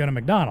they want to go to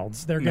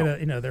McDonald's. They're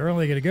they're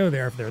only going to go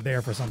there if they're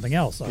there for something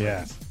else.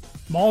 Yes.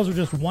 Malls are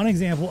just one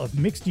example of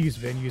mixed-use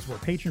venues where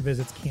patron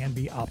visits can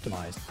be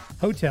optimized.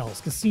 Hotels,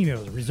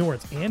 casinos,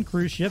 resorts, and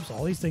cruise ships,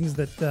 all these things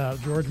that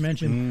George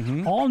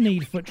mentioned, all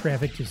need foot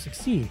traffic to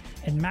succeed,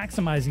 and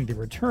maximizing the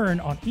return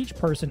on each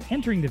person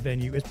entering the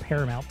venue is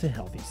paramount to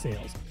healthy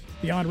sales.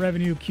 Beyond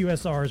revenue,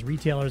 QSRs,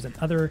 retailers, and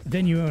other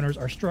venue owners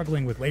are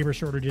struggling with labor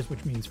shortages,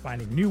 which means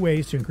finding new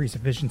ways to increase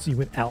efficiency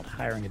without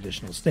hiring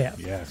additional staff.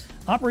 Yes.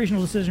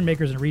 Operational decision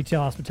makers in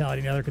retail, hospitality,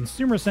 and other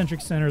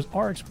consumer-centric centers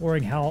are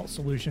exploring how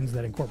solutions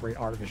that incorporate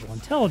artificial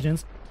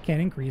intelligence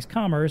can increase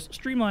commerce,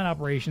 streamline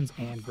operations,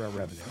 and grow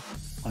revenue.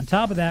 On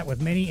top of that,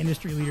 with many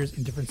industry leaders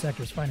in different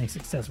sectors finding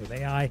success with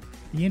AI,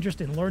 the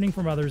interest in learning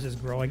from others is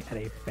growing at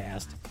a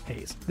fast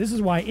pace. This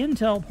is why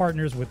Intel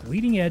partners with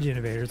leading-edge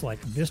innovators like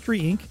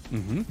Vistry Inc.,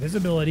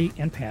 Visibility,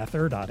 and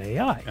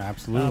Pather.ai.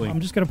 Absolutely. I'm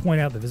just going to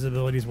point out that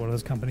Visibility is one of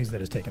those companies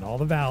that has taken all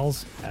the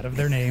vowels out of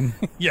their name.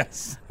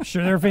 Yes. I'm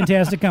sure they're a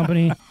fantastic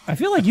company. I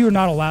feel like you are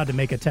not allowed to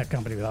make a tech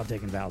company without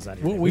taking vowels out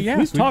of your name.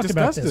 We've talked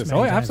about this.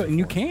 Oh, absolutely. And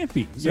you can't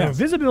be. So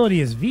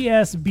Visibility is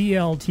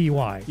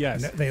VSBLTY.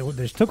 Yes. They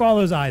just took all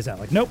those eyes out.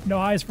 Like, nope, no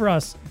eyes for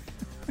us.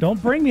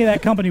 Don't bring me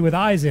that company with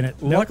eyes in it.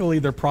 Nope. Luckily,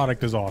 their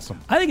product is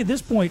awesome. I think at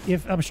this point,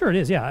 I'm sure it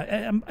is,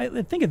 yeah.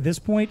 I think at this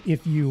point,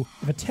 if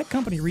a tech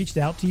company reached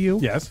out to you,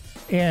 Yes.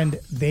 and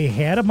they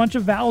had a bunch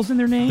of vowels in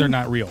their name, They're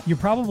not real. You're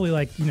probably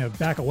like,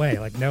 back away.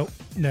 Like, nope,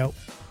 I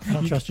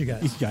don't trust you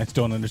guys. You guys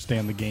don't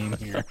understand the game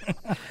here.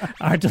 All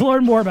right, to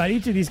learn more about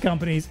each of these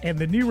companies and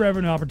the new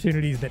revenue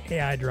opportunities that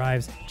AI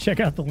drives, check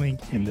out the link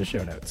in the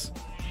show notes.